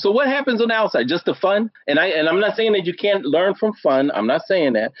school. So what happens on the outside? Just the fun? And I'm not saying that you can't learn from fun. I'm not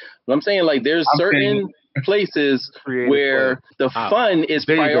saying that. But I'm saying like there's certain places where the fun is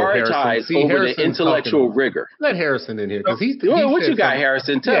prioritized over the intellectual rigor. Let Harrison in here because what you got,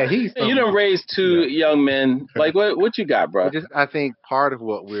 Harrison? You done raised 2 young men. Like what you got, bro? I think part of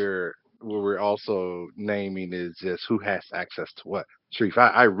what we're also naming is just who has access to what. Sharif,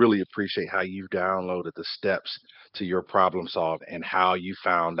 I really appreciate how you downloaded the steps to your problem solve and how you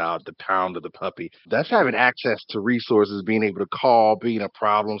found out the pound of the puppy. That's having access to resources, being able to call, being a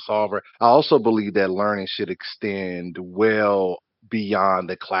problem solver. I also believe that learning should extend well beyond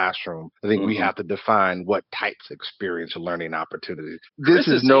the classroom. I think we have to define what types of experiential learning opportunities. This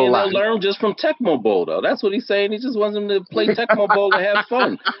is no lie. They'll learn just from Tecmo Bowl, though. That's what he's saying. He just wants them to play Tecmo Bowl and have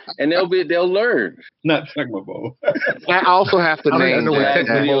fun, and they'll learn. Not Tecmo Bowl. I also have to name that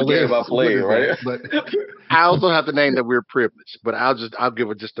video game I play, right? But I also have to name that we're privileged. But I'll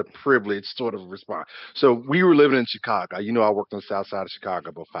give it just a privileged sort of response. So we were living in Chicago. You know, I worked on the south side of Chicago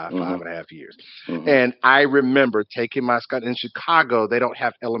about five and a half years, and I remember taking my Scott in Chicago. They don't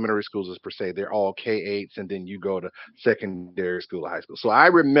have elementary schools as per se. They're all K-8s, and then you go to secondary school, high school. So I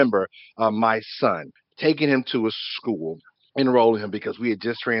remember my son taking him to a school, enrolling him because we had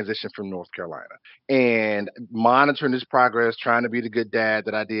just transitioned from North Carolina, and monitoring his progress, trying to be the good dad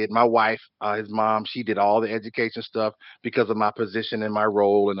that I did. My wife, his mom, she did all the education stuff because of my position and my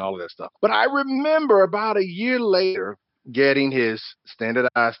role and all of that stuff. But I remember about a year later, getting his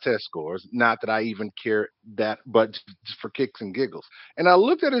standardized test scores, not that I even care that, but just for kicks and giggles. And I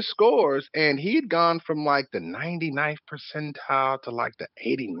looked at his scores, and he had gone from like the 99th percentile to like the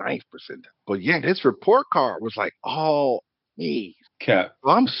 89th percentile. But yet his report card was like all A's. Cap. So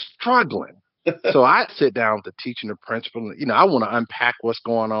I'm struggling. So I sit down with the teacher and the principal. And, I want to unpack what's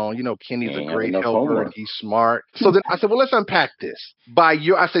going on. Kenny's a great helper and he's smart. So then I said, well, let's unpack this.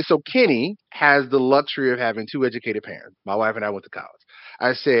 So Kenny has the luxury of having 2 educated parents. My wife and I went to college.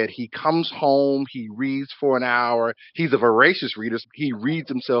 I said, he comes home, he reads for an hour. He's a voracious reader. He reads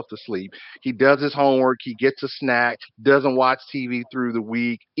himself to sleep. He does his homework. He gets a snack, doesn't watch TV through the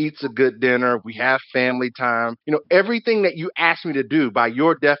week, eats a good dinner. We have family time. Everything that you asked me to do, by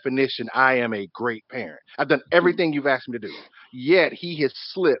your definition, I am a great parent. I've done everything you've asked me to do. Yet he has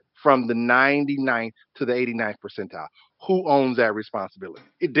slipped from the 99th to the 89th percentile. Who owns that responsibility?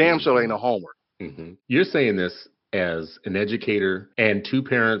 It damn sure ain't no homework. You're saying this as an educator and 2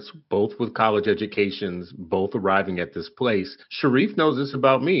 parents, both with college educations, both arriving at this place. Sharif knows this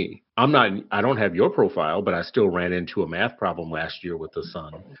about me. I don't have your profile, but I still ran into a math problem last year with the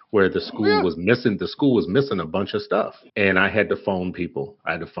son where the school was missing a bunch of stuff. And I had to phone people.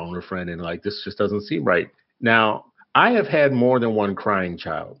 I had to phone a friend and this just doesn't seem right. Now, I have had more than one crying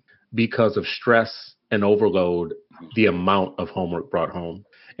child. because of stress and overload, the amount of homework brought home.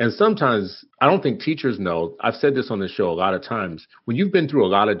 And sometimes I don't think teachers know. I've said this on the show a lot of times. When you've been through a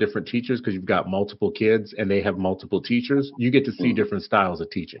lot of different teachers, because you've got multiple kids and they have multiple teachers, you get to see different styles of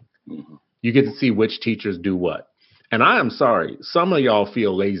teaching. You get to see which teachers do what. And I am sorry, some of y'all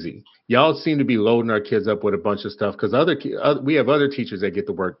feel lazy. Y'all seem to be loading our kids up with a bunch of stuff because we have other teachers that get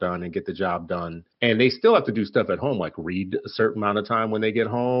the work done and get the job done. And they still have to do stuff at home, like read a certain amount of time when they get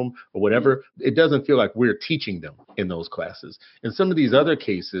home or whatever. It doesn't feel like we're teaching them in those classes. In some of these other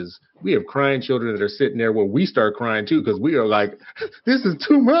cases, we have crying children that are sitting there where we start crying too, because we are like, this is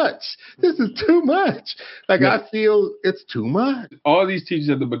too much. This is too much. Like, I feel it's too much. All these teachers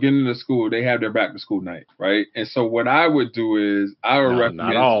at the beginning of school, they have their back to school night, right? And so what I would do is I would recommend.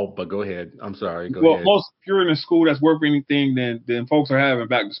 Not all, but go ahead. I'm sorry. Go ahead. Most, if you're in a school that's worth anything, then folks are having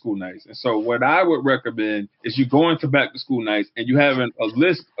back to school nights. And so what I would recommend is you go into back to school nights and you having a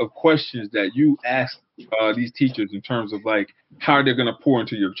list of questions that you ask these teachers in terms of like how they're going to pour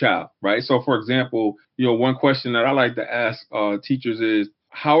into your child, right? So for example, one question that I like to ask teachers is,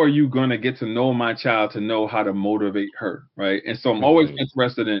 how are you going to get to know my child to know how to motivate her, right? And so I'm always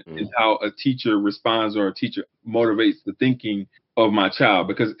interested in how a teacher responds or a teacher motivates the thinking of my child,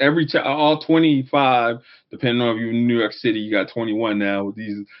 because every child, all 25, depending on if you're in New York City, you got 21 now with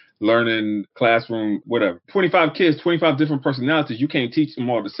these learning classroom, whatever, 25 kids, 25 different personalities. You can't teach them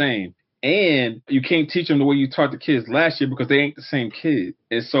all the same. And you can't teach them the way you taught the kids last year because they ain't the same kid.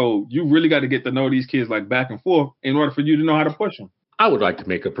 And so you really got to get to know these kids like back and forth in order for you to know how to push them. I would like to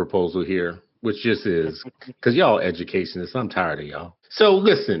make a proposal here, which just is, because y'all educationists, I'm tired of y'all. So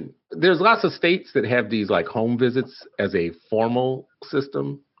listen, there's lots of states that have these like home visits as a formal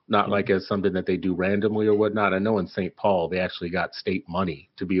system, not like as something that they do randomly or whatnot. I know in St. Paul, they actually got state money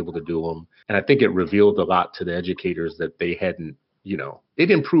to be able to do them. And I think it revealed a lot to the educators that they hadn't,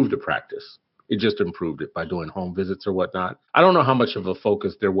 it improved the practice. It just improved it by doing home visits or whatnot. I don't know how much of a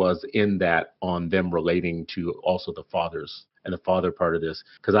focus there was in that on them relating to also the fathers and the father part of this,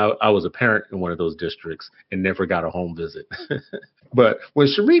 because I was a parent in one of those districts and never got a home visit. But when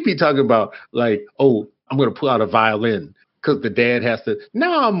Sharif be talking about like, oh, I'm going to pull out a violin because the dad has to.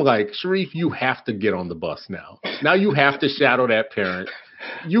 Now I'm like, Sharif, you have to get on the bus now. Now you have to shadow that parent.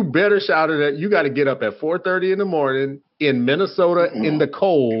 You better shadow that. You got to get up at 4:30 in the morning in Minnesota in the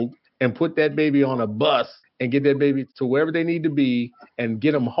cold and put that baby on a bus and get that baby to wherever they need to be and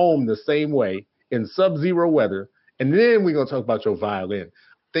get them home the same way in sub-zero weather. And then we're going to talk about your violin,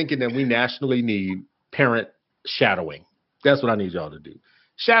 thinking that we nationally need parent shadowing. That's what I need y'all to do.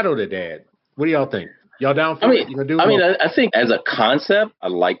 Shadow the dad. What do y'all think? Y'all down for it? You gonna do it? I think as a concept, I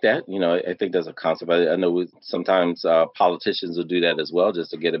like that. I think there's a concept. I know sometimes politicians will do that as well,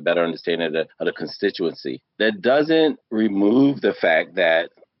 just to get a better understanding of the constituency. That doesn't remove the fact that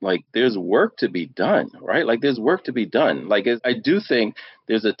like there's work to be done, right? Like there's work to be done. Like I do think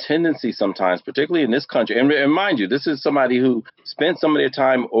there's a tendency sometimes, particularly in this country, and mind you, this is somebody who spent some of their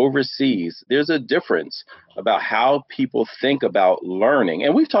time overseas. There's a difference about how people think about learning.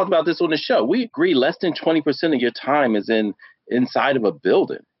 And we've talked about this on the show. We agree less than 20% of your time is inside of a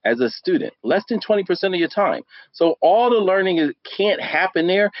building as a student, less than 20% of your time. So all the learning can't happen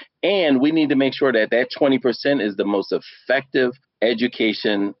there. And we need to make sure that 20% is the most effective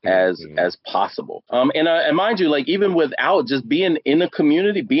education as possible. And mind you, like even without just being in a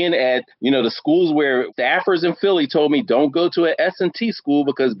community, being at, the schools where staffers in Philly told me don't go to an S&T school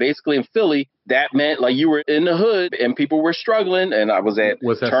because basically in Philly, that meant like you were in the hood and people were struggling. And I was at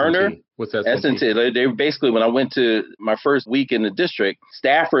Turner. S&T? What's S&T? S&T. They basically, when I went to my first week in the district,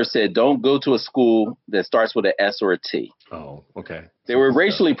 staffers said, don't go to a school that starts with an S or a T. Oh, okay. They were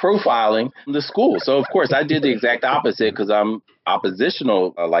racially profiling the school. So, of course, I did the exact opposite because I'm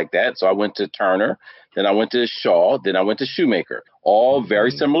oppositional like that. So I went to Turner, then I went to Shaw, then I went to Shoemaker. All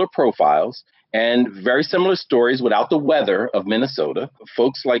very similar profiles and very similar stories without the weather of Minnesota.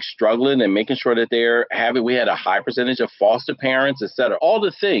 Folks like struggling and making sure that we had a high percentage of foster parents, et cetera, all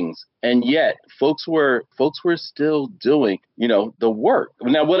the things. And yet folks were still doing, the work.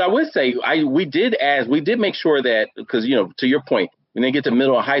 Now, what I would say, we did make sure that, because, to your point, when they get to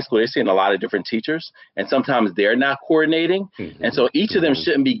middle and high school, they're seeing a lot of different teachers, and sometimes they're not coordinating. And so each of them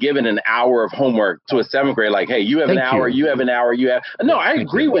shouldn't be given an hour of homework to a seventh grade, like, hey, you have an hour, you have an hour, you have. No, I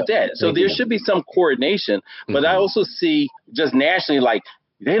agree with that. So there should be some coordination. But I also see just nationally, like,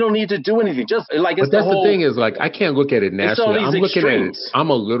 they don't need to do anything. Just like it's but that's the thing is, like, I can't look at it nationally. I'm looking at it. I'm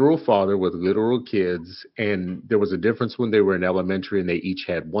a literal father with literal kids, and there was a difference when they were in elementary and they each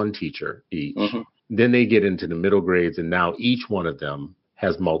had one teacher each. Then they get into the middle grades, and now each one of them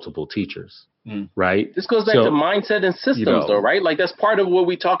has multiple teachers. Right. This goes back to mindset and systems, though, right? Like that's part of what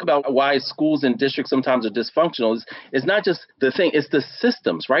we talk about why schools and districts sometimes are dysfunctional. It's not just the thing, it's the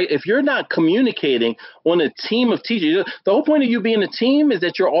systems, right? If you're not communicating on a team of teachers, the whole point of you being a team is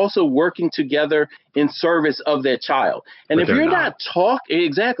that you're also working together in service of that child. And if you're not talking,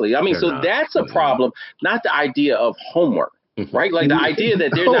 exactly. I mean, so that's a problem, not the idea of homework. Right? Like the idea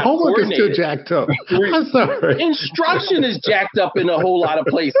that they're not homework coordinated. is still jacked up. I'm sorry. Instruction is jacked up in a whole lot of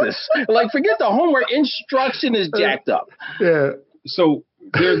places. Like forget the homework. Instruction is jacked up. Yeah. So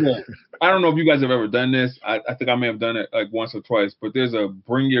there's I don't know if you guys have ever done this. I think I may have done it like once or twice, but there's a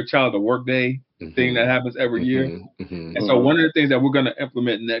bring your child to work day thing that happens every year. And so one of the things that we're going to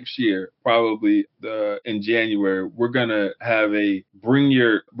implement next year, probably in January, we're going to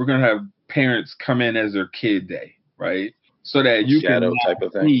have parents come in as their kid day, right? So that you Shadow can type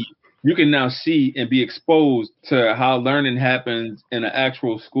of thing. You can now see and be exposed to how learning happens in an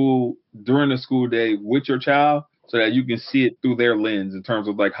actual school during the school day with your child, so that you can see it through their lens in terms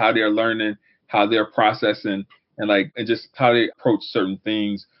of like how they're learning, how they're processing, and just how they approach certain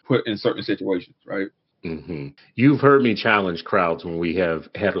things put in certain situations, right? You've heard me challenge crowds when we have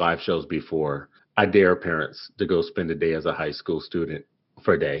had live shows before. I dare parents to go spend a day as a high school student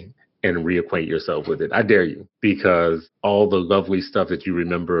for a day and reacquaint yourself with it. I dare you, because all the lovely stuff that you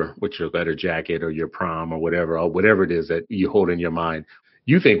remember with your letter jacket or your prom or whatever it is that you hold in your mind,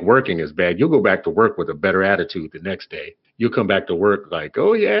 you think working is bad. You'll go back to work with a better attitude the next day. You'll come back to work like,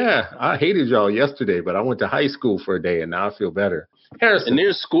 oh yeah, I hated y'all yesterday, but I went to high school for a day and now I feel better. Harrison. And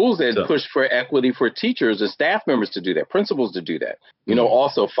there's schools that push for equity for teachers and staff members to do that, principals to do that,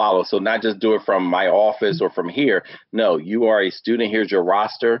 also follow. So not just do it from my office or from here. No, you are a student. Here's your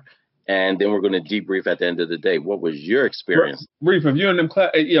roster. And then we're going to debrief at the end of the day. What was your experience? Reef, if you're in them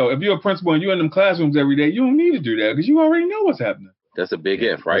if you're a principal and you're in them classrooms every day, you don't need to do that because you already know what's happening. That's a big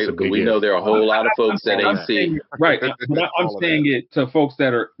if, right? Because we know there are a whole lot of folks that ain't see. Right. But I'm saying it to folks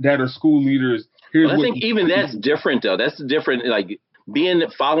that are school leaders. I think even that's different, though. That's different. Like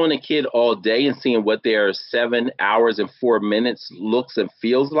following a kid all day and seeing what their 7 hours and 4 minutes looks and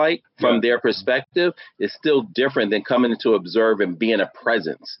feels like from their perspective is still different than coming to observe and being a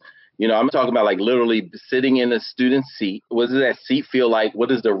presence. I'm talking about like literally sitting in a student's seat. What does that seat feel like? What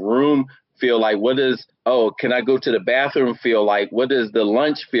does the room feel like? What does, can I go to the bathroom feel like? What does the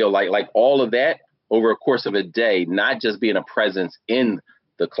lunch feel like? Like all of that over a course of a day, not just being a presence in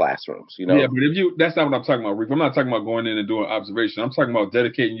the classrooms, Yeah, but that's not what I'm talking about, Rick. I'm not talking about going in and doing observation. I'm talking about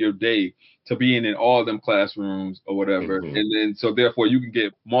dedicating your day to being in all them classrooms or whatever. And then so therefore you can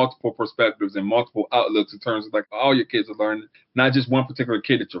get multiple perspectives and multiple outlooks in terms of like all your kids are learning, not just one particular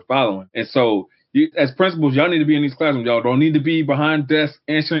kid that you're following. And so as principals, y'all need to be in these classrooms. Y'all don't need to be behind desks,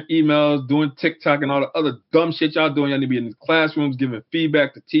 answering emails, doing TikTok and all the other dumb shit y'all doing. Y'all need to be in these classrooms, giving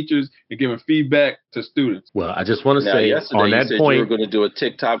feedback to teachers and giving feedback to students. Well, I just want to say yesterday on that you said point, you were going to do a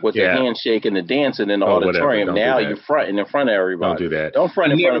TikTok with your handshake and the dancing in the auditorium. Now you're fronting in front of everybody. Don't do that. Don't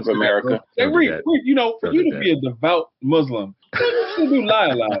front in front of America. Hey, Reed, for you to be a devout Muslim, you should do lie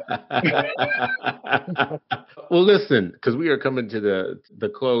a lot. Well, listen, because we are coming to the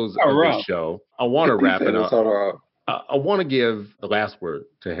close of the show. I want to wrap it up. I want to give the last word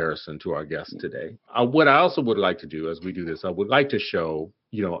to Harrison, to our guest today. What I also would like to do as we do this, I would like to show,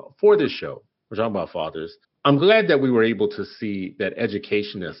 for this show, we're talking about fathers. I'm glad that we were able to see that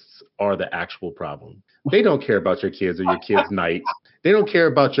educationists are the actual problem. They don't care about your kids or your kids' night. They don't care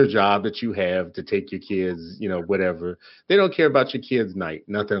about your job that you have to take your kids, whatever. They don't care about your kids' night,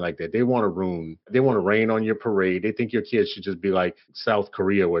 nothing like that. They want to rain on your parade. They think your kids should just be like South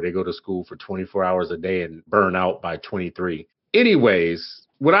Korea, where they go to school for 24 hours a day and burn out by 23. Anyways,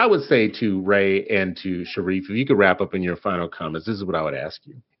 what I would say to Ray and to Sharif, if you could wrap up in your final comments, this is what I would ask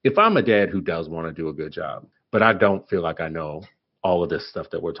you. If I'm a dad who does want to do a good job, but I don't feel like I know all of this stuff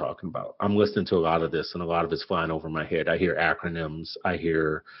that we're talking about, I'm listening to a lot of this and a lot of it's flying over my head. I hear acronyms. I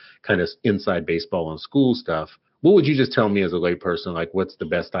hear kind of inside baseball and school stuff. What would you just tell me as a layperson? Like, what's the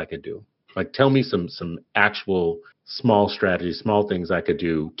best I could do? Like, tell me some actual small strategies, small things I could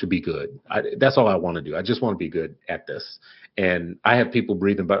do to be good. That's all I want to do. I just want to be good at this. And I have people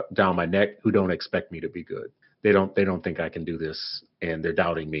breathing down my neck who don't expect me to be good. They don't think I can do this, and they're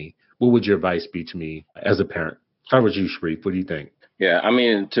doubting me. What would your advice be to me as a parent? Start with you, Sharif. What do you think? Yeah, I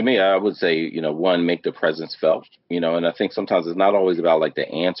mean, to me, I would say, one, make the presence felt, and I think sometimes it's not always about like the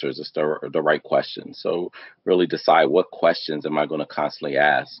answers, it's the right questions. So really decide what questions am I going to constantly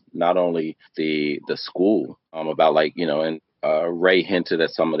ask, not only the school about like, and Ray hinted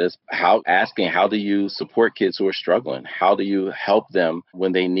at some of this. Asking how do you support kids who are struggling? How do you help them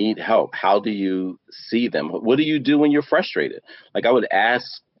when they need help? How do you see them? What do you do when you're frustrated? Like, I would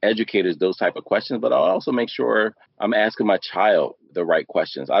ask educators those type of questions, but I'll also make sure I'm asking my child the right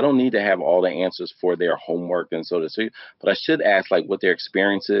questions. I don't need to have all the answers for their homework and so to speak, but I should ask like what their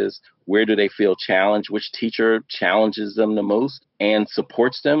experience is. Where do they feel challenged? Which teacher challenges them the most and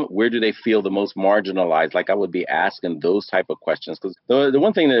supports them? Where do they feel the most marginalized? Like, I would be asking those type of questions, because the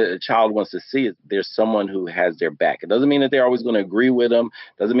one thing that a child wants to see is there's someone who has their back. It doesn't mean that they're always going to agree with them.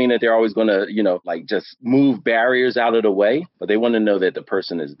 Doesn't mean that they're always going to, like just move barriers out of the way, but they want to know that the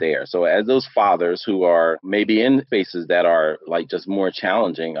person is there. So as those fathers who are maybe in spaces that are like just more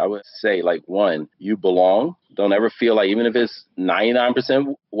challenging, I would say, like, one, you belong. Don't ever feel like, even if it's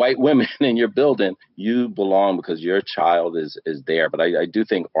 99% white women in your building, you belong because your child is there. But I do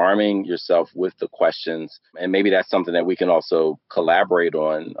think arming yourself with the questions, and maybe that's something that we can also collaborate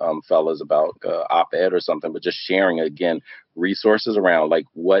on, fellas, about op-ed or something, but just sharing, again, resources around like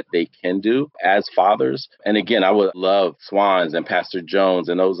what they can do as fathers. And again, I would love Swans and Pastor Jones,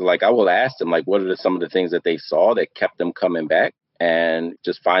 and those are like, I will ask them, like, what are some of the things that they saw that kept them coming back? And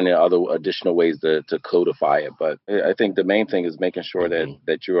just finding other additional ways to codify it. But I think the main thing is making sure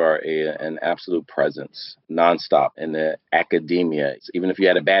that you are an absolute presence nonstop in the academia. Even if you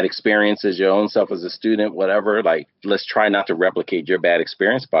had a bad experience as your own self as a student, whatever, like, let's try not to replicate your bad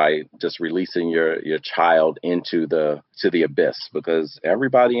experience by just releasing your child into the abyss, because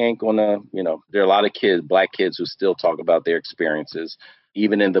everybody ain't gonna, there are a lot of kids, Black kids, who still talk about their experiences,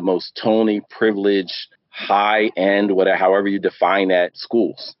 even in the most Tony privileged, high end, whatever, however you define that,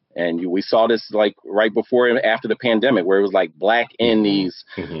 schools. And we saw this like right before and after the pandemic, where it was like Black in these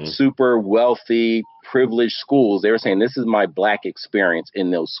super wealthy, privileged schools. They were saying, this is my Black experience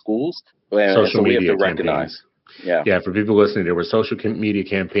in those schools. And so we have to recognize. Yeah. For people listening, there were social media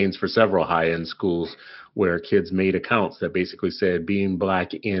campaigns for several high-end schools where kids made accounts that basically said being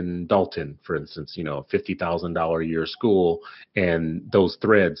Black in Dalton, for instance, $50,000 a year school. And those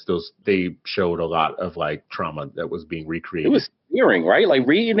threads, they showed a lot of like trauma that was being recreated. It was searing, right? Like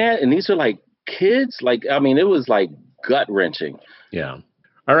reading that. And these are like kids, like, I mean, it was like gut wrenching. Yeah.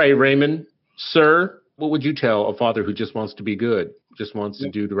 All right, Raymond, sir, what would you tell a father who just wants to be good, just wants to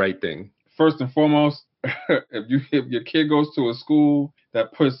do the right thing? First and foremost, if your kid goes to a school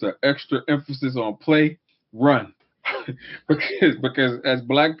that puts an extra emphasis on play, run. because as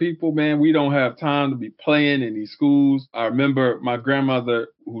Black people, man, we don't have time to be playing in these schools. I remember my grandmother,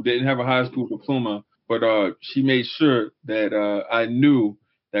 who didn't have a high school diploma, but she made sure that I knew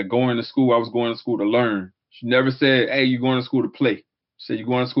that going to school, I was going to school to learn. She never said, hey, you're going to school to play. She said, you're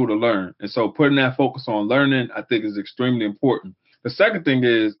going to school to learn. And so putting that focus on learning, I think, is extremely important. The second thing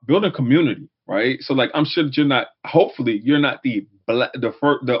is building community, right? So like, I'm sure that hopefully you're not the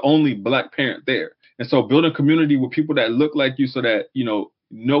only Black parent there. And so building community with people that look like you, so that,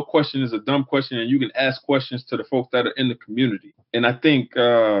 no question is a dumb question, and you can ask questions to the folks that are in the community. And I think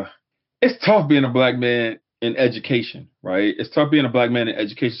it's tough being a Black man in education, right? It's tough being a Black man in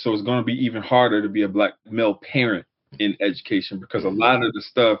education. So it's going to be even harder to be a Black male parent in education, because a lot of the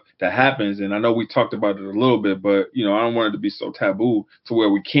stuff that happens, and I know we talked about it a little bit, but I don't want it to be so taboo to where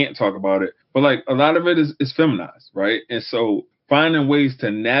we can't talk about it. But like, a lot of it is feminized, right? And so finding ways to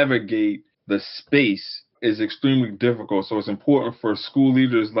navigate the space is extremely difficult. So it's important for school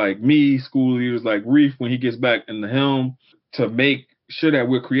leaders like me, school leaders like Reef, when he gets back in the helm, to make sure that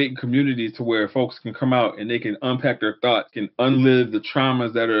we're creating communities to where folks can come out and they can unpack their thoughts, can unlive the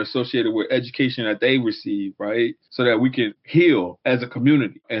traumas that are associated with education that they receive, right? So that we can heal as a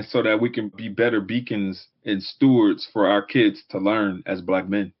community, and so that we can be better beacons and stewards for our kids to learn as Black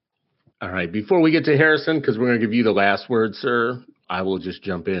men. All right. Before we get to Harrison, because we're going to give you the last word, sir, I will just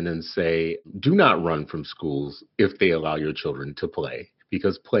jump in and say, do not run from schools if they allow your children to play,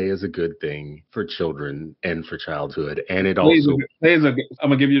 because play is a good thing for children and for childhood. And it also... I'm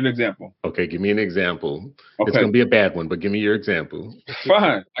going to give you an example. Okay, give me an example. Okay. It's going to be a bad one, but give me your example.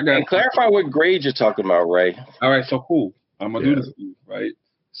 Fine. And clarify what grade you're talking about, Ray. All right, so cool. I'm going to do this for you, right?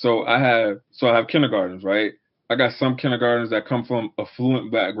 So I have kindergartens, right? I got some kindergartens that come from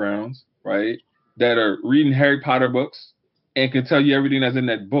affluent backgrounds, right? That are reading Harry Potter books and can tell you everything that's in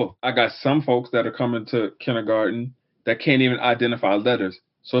that book. I got some folks that are coming to kindergarten that can't even identify letters.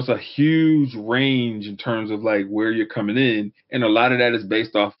 So it's a huge range in terms of like where you're coming in. And a lot of that is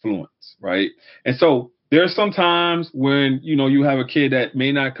based off fluence, right? And so there's some times when, you have a kid that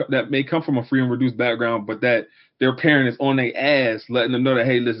may come from a free and reduced background, but that their parent is on their ass, letting them know that,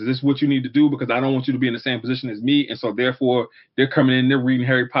 hey, listen, this is what you need to do, because I don't want you to be in the same position as me. And so therefore they're coming in, they're reading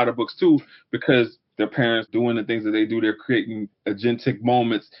Harry Potter books too, because their parents doing the things that they do. They're creating agentic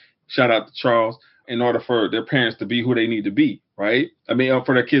moments. Shout out to Charles, in order for their parents to be who they need to be, right? I mean,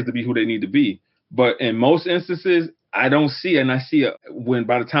 for their kids to be who they need to be. But in most instances, I don't see it. And I see it when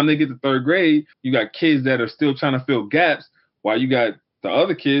by the time they get to third grade, you got kids that are still trying to fill gaps, while you got the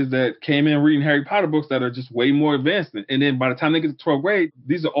other kids that came in reading Harry Potter books that are just way more advanced. And then by the time they get to 12th grade,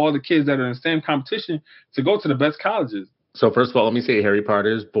 these are all the kids that are in the same competition to go to the best colleges. So first of all, let me say Harry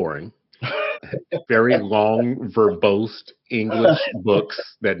Potter is boring. Very long, verbose English books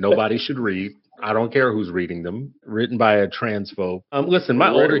that nobody should read. I don't care who's reading them. Written by a transphobe. Listen,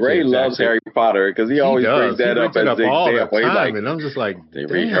 my older Ray kids loves actually, Harry Potter because he always brings that up as the all example. the He's time, like, and I'm just like, they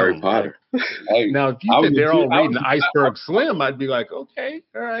read Harry Potter. Hey, Now, if you said they're all reading Iceberg Slim, I'd be like, okay,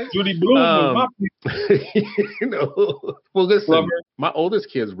 all right. Judy Bloom was You know, well, listen, my oldest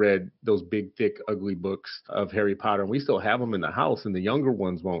kids read those big, thick, ugly books of Harry Potter, and we still have them in the house, and the younger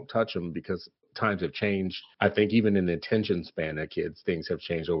ones won't touch them because times have changed. I think even in the attention span of kids, things have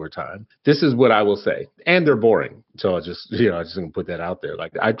changed over time. This is what I will say. And they're boring. So I just gonna put that out there.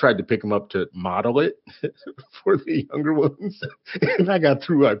 Like, I tried to pick them up to model it for the younger ones. And I got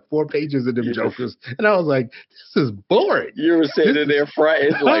through like 4 pages of them jokers. And I was like, this is boring. You were sitting in there front.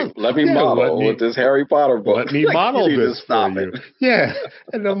 It's like, let me model with this Harry Potter book. Let me model this for you. It. Yeah.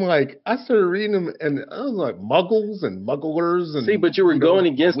 And I'm like, I started reading them and I was like, muggles and mugglers. And see, but you were going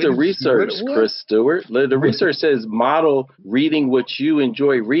against the research, Chris Stewart. The research says model reading what you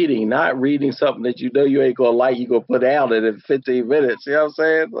enjoy reading, not reading something that you know you ain't going to like, you going to put out in 15 minutes. You know what I'm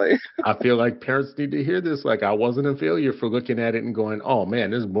saying? Like, I feel like parents need to hear this. Like, I wasn't a failure for looking at it and going, oh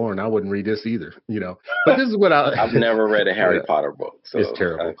man, this is boring. I wouldn't read this either, you know. But this is what I've never read a Harry Potter book. So it's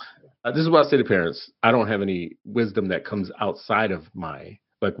terrible. This is what I say to parents. I don't have any wisdom that comes outside of my,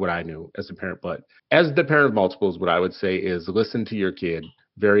 like what I knew as a parent. But as the parent of multiples, what I would say is listen to your kid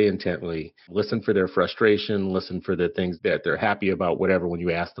very intently. Listen for their frustration. Listen for the things that they're happy about, whatever, when you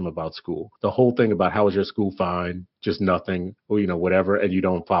ask them about school. The whole thing about how was your school? Fine, just nothing, or, you know, whatever, and you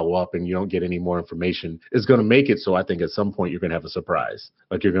don't follow up and you don't get any more information is going to make it so I think at some point you're going to have a surprise.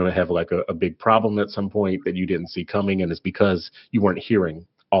 Like you're going to have like a big problem at some point that you didn't see coming, and it's because you weren't hearing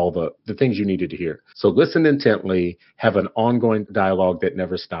all the things you needed to hear. So listen intently, have an ongoing dialogue that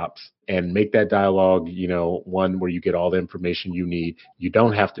never stops, and make that dialogue, you know, one where you get all the information you need. You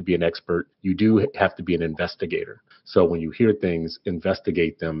don't have to be an expert. You do have to be an investigator. So when you hear things,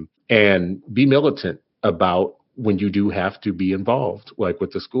 investigate them and be militant about when you do have to be involved. Like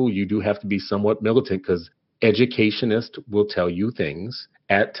with the school, you do have to be somewhat militant because educationists will tell you things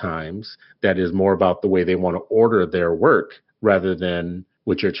at times that is more about the way they want to order their work rather than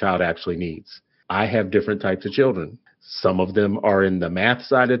what your child actually needs. I have different types of children. Some of them are in the math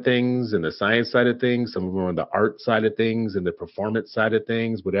side of things and the science side of things. Some of them are on the art side of things and the performance side of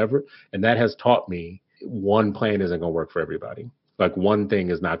things, whatever. And that has taught me one plan isn't going to work for everybody. Like one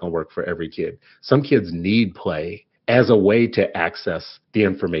thing is not going to work for every kid. Some kids need play as a way to access the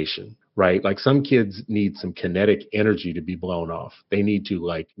information, right? Like some kids need some kinetic energy to be blown off. They need to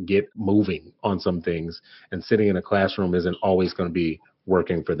like get moving on some things, and sitting in a classroom isn't always going to be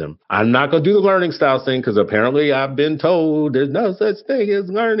working for them. I'm not going to do the learning styles thing because apparently I've been told there's no such thing as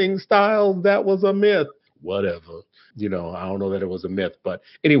learning styles. That was a myth. Whatever. You know, I don't know that it was a myth. But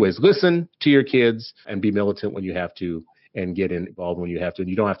anyways, listen to your kids and be militant when you have to and get involved when you have to. And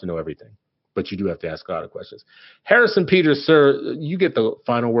you don't have to know everything, but you do have to ask a lot of questions. Harrison Peters, sir, you get the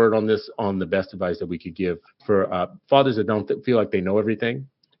final word on this, on the best advice that we could give for fathers that don't feel like they know everything,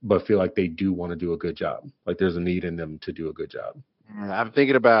 but feel like they do want to do a good job. Like there's a need in them to do a good job. I'm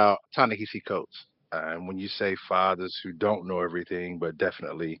thinking about Ta-Nehisi Coates. And when you say fathers who don't know everything, but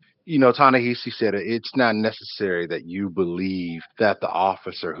definitely, you know, Ta-Nehisi said it's not necessary that you believe that the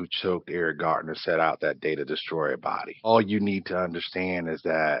officer who choked Eric Gardner set out that day to destroy a body. All you need to understand is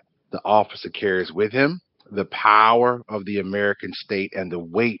that the officer carries with him the power of the American state and the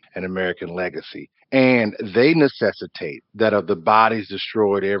weight and American legacy. And they necessitate that of the bodies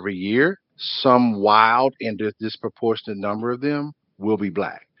destroyed every year, some wild and disproportionate number of them will be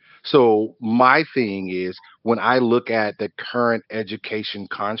Black. So my thing is, when I look at the current education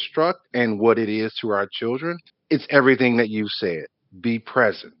construct and what it is to our children, it's everything that you said. Be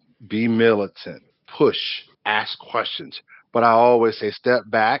present, be militant, push, ask questions. But I always say step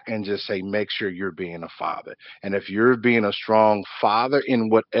back and just say, make sure you're being a father. And if you're being a strong father in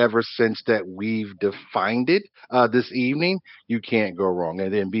whatever sense that we've defined it this evening, you can't go wrong.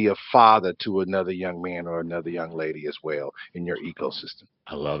 And then be a father to another young man or another young lady as well in your ecosystem.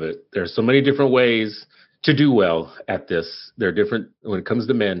 I love it. There's so many different ways to do well at this. There are different, when it comes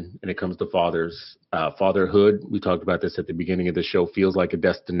to men and it comes to fathers, fatherhood, we talked about this at the beginning of the show, feels like a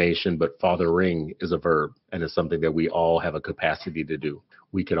destination, but fathering is a verb, and it's something that we all have a capacity to do.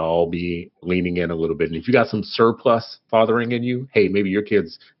 We could all be leaning in a little bit. And if you got some surplus fathering in you, hey, maybe your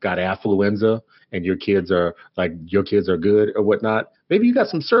kids got affluenza and your kids are good or whatnot. Maybe you got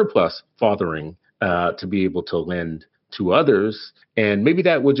some surplus fathering to be able to lend to others. And maybe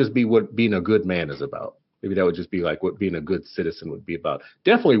that would just be what being a good man is about. Maybe that would just be like what being a good citizen would be about.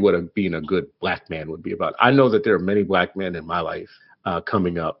 Definitely what being a good Black man would be about. I know that there are many Black men in my life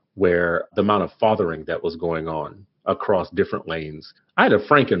coming up where the amount of fathering that was going on across different lanes. I had a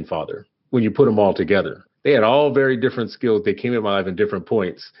Frankenfather when you put them all together. They had all very different skills. They came in my life in different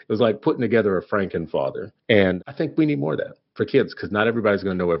points. It was like putting together a Frankenfather. And I think we need more of that for kids because not everybody's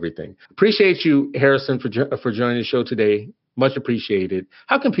going to know everything. Appreciate you, Harrison, for joining the show today. Much appreciated.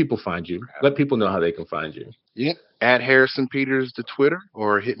 How can people find you? Let people know how they can find you. Yeah, at Harrison Peters to Twitter,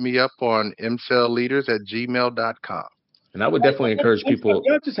 or hit me up on mcellleaders@gmail.com. And I would definitely encourage people.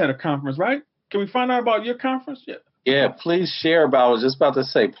 Y'all just had a conference, right? Can we find out about your conference? Yeah, please share about. I was just about to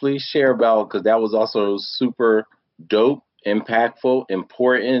say, please share about, because that was also super dope, impactful,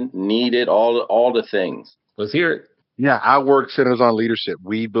 important, needed, all the things. Let's hear it. Yeah, our work centers on leadership.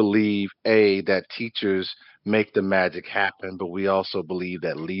 We believe, that teachers make the magic happen, but we also believe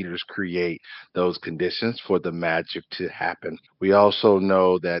that leaders create those conditions for the magic to happen. We also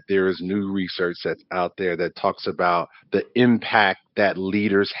know that there is new research that's out there that talks about the impact that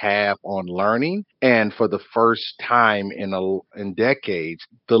leaders have on learning. And for the first time in decades,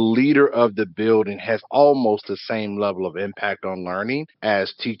 the leader of the building has almost the same level of impact on learning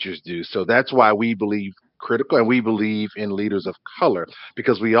as teachers do. So that's why we believe critical, and we believe in leaders of color,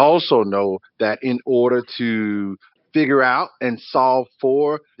 because we also know that in order to figure out and solve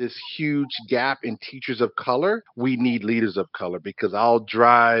for this huge gap in teachers of color, we need leaders of color, because I'll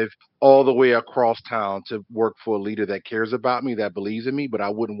drive all the way across town to work for a leader that cares about me, that believes in me, but I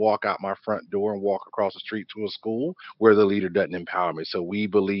wouldn't walk out my front door and walk across the street to a school where the leader doesn't empower me. So we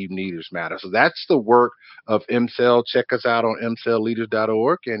believe leaders matter. So that's the work of MCELL. Check us out on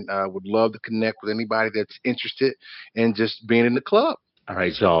mcellleaders.org, and would love to connect with anybody that's interested in just being in the club. All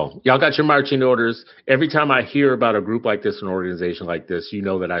right, y'all. Y'all got your marching orders. Every time I hear about a group like this, an organization like this, you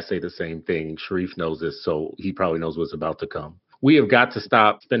know that I say the same thing. Sharif knows this, so he probably knows what's about to come. We have got to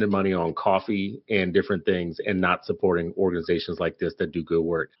stop spending money on coffee and different things and not supporting organizations like this that do good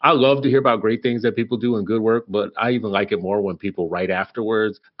work. I love to hear about great things that people do and good work, but I even like it more when people right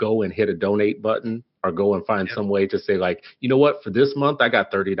afterwards go and hit a donate button or go and find some way to say, like, you know what, for this month, I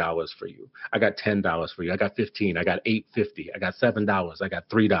got $30 for you. I got $10 for you. I got $15. I got $8.50. I got $7. I got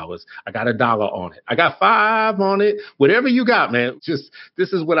 $3. I got $1 on it. I got $5 on it. Whatever you got, man. Just,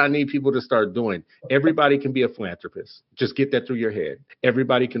 this is what I need people to start doing. Everybody can be a philanthropist. Just get that through your head.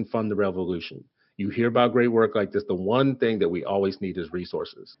 Everybody can fund the revolution. You hear about great work like this, the one thing that we always need is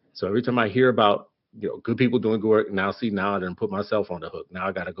resources. So every time I hear about good people doing good work, now I didn't put myself on the hook. Now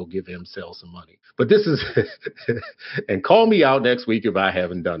I got to go give MCELL some money. But this is, and call me out next week if I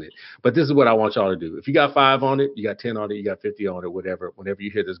haven't done it. But this is what I want y'all to do. If you got 5 on it, you got 10 on it, you got 50 on it, whatever, whenever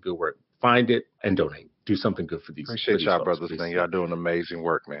you hear this good work, find it and donate. Do something good for these. Appreciate y'all, brothers. Y'all doing amazing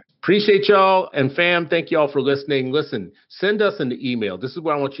work, man. Appreciate y'all. And fam, thank y'all for listening. Listen, send us an email. This is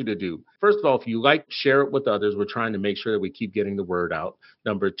what I want you to do. First of all, if you like, share it with others. We're trying to make sure that we keep getting the word out.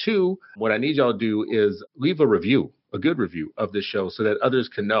 Number 2, what I need y'all to do is leave a review, a good review of the show, so that others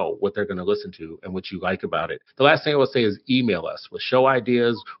can know what they're going to listen to and what you like about it. The last thing I will say is email us with show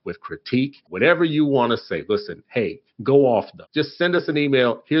ideas, with critique, whatever you want to say. Listen, hey, go off though. Just send us an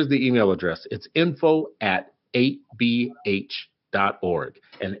email. Here's the email address. It's info@8bh.org.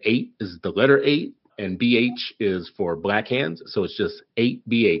 And 8 is the letter 8. And BH is for Black Hands. So it's just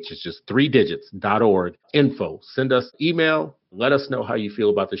 8BH. It's just 3 digits.org. Info. Send us email. Let us know how you feel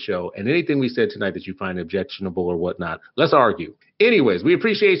about the show. And anything we said tonight that you find objectionable or whatnot, let's argue. Anyways, we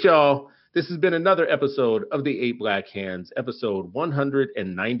appreciate y'all. This has been another episode of the 8 Black Hands, episode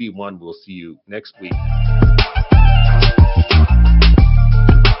 191. We'll see you next week.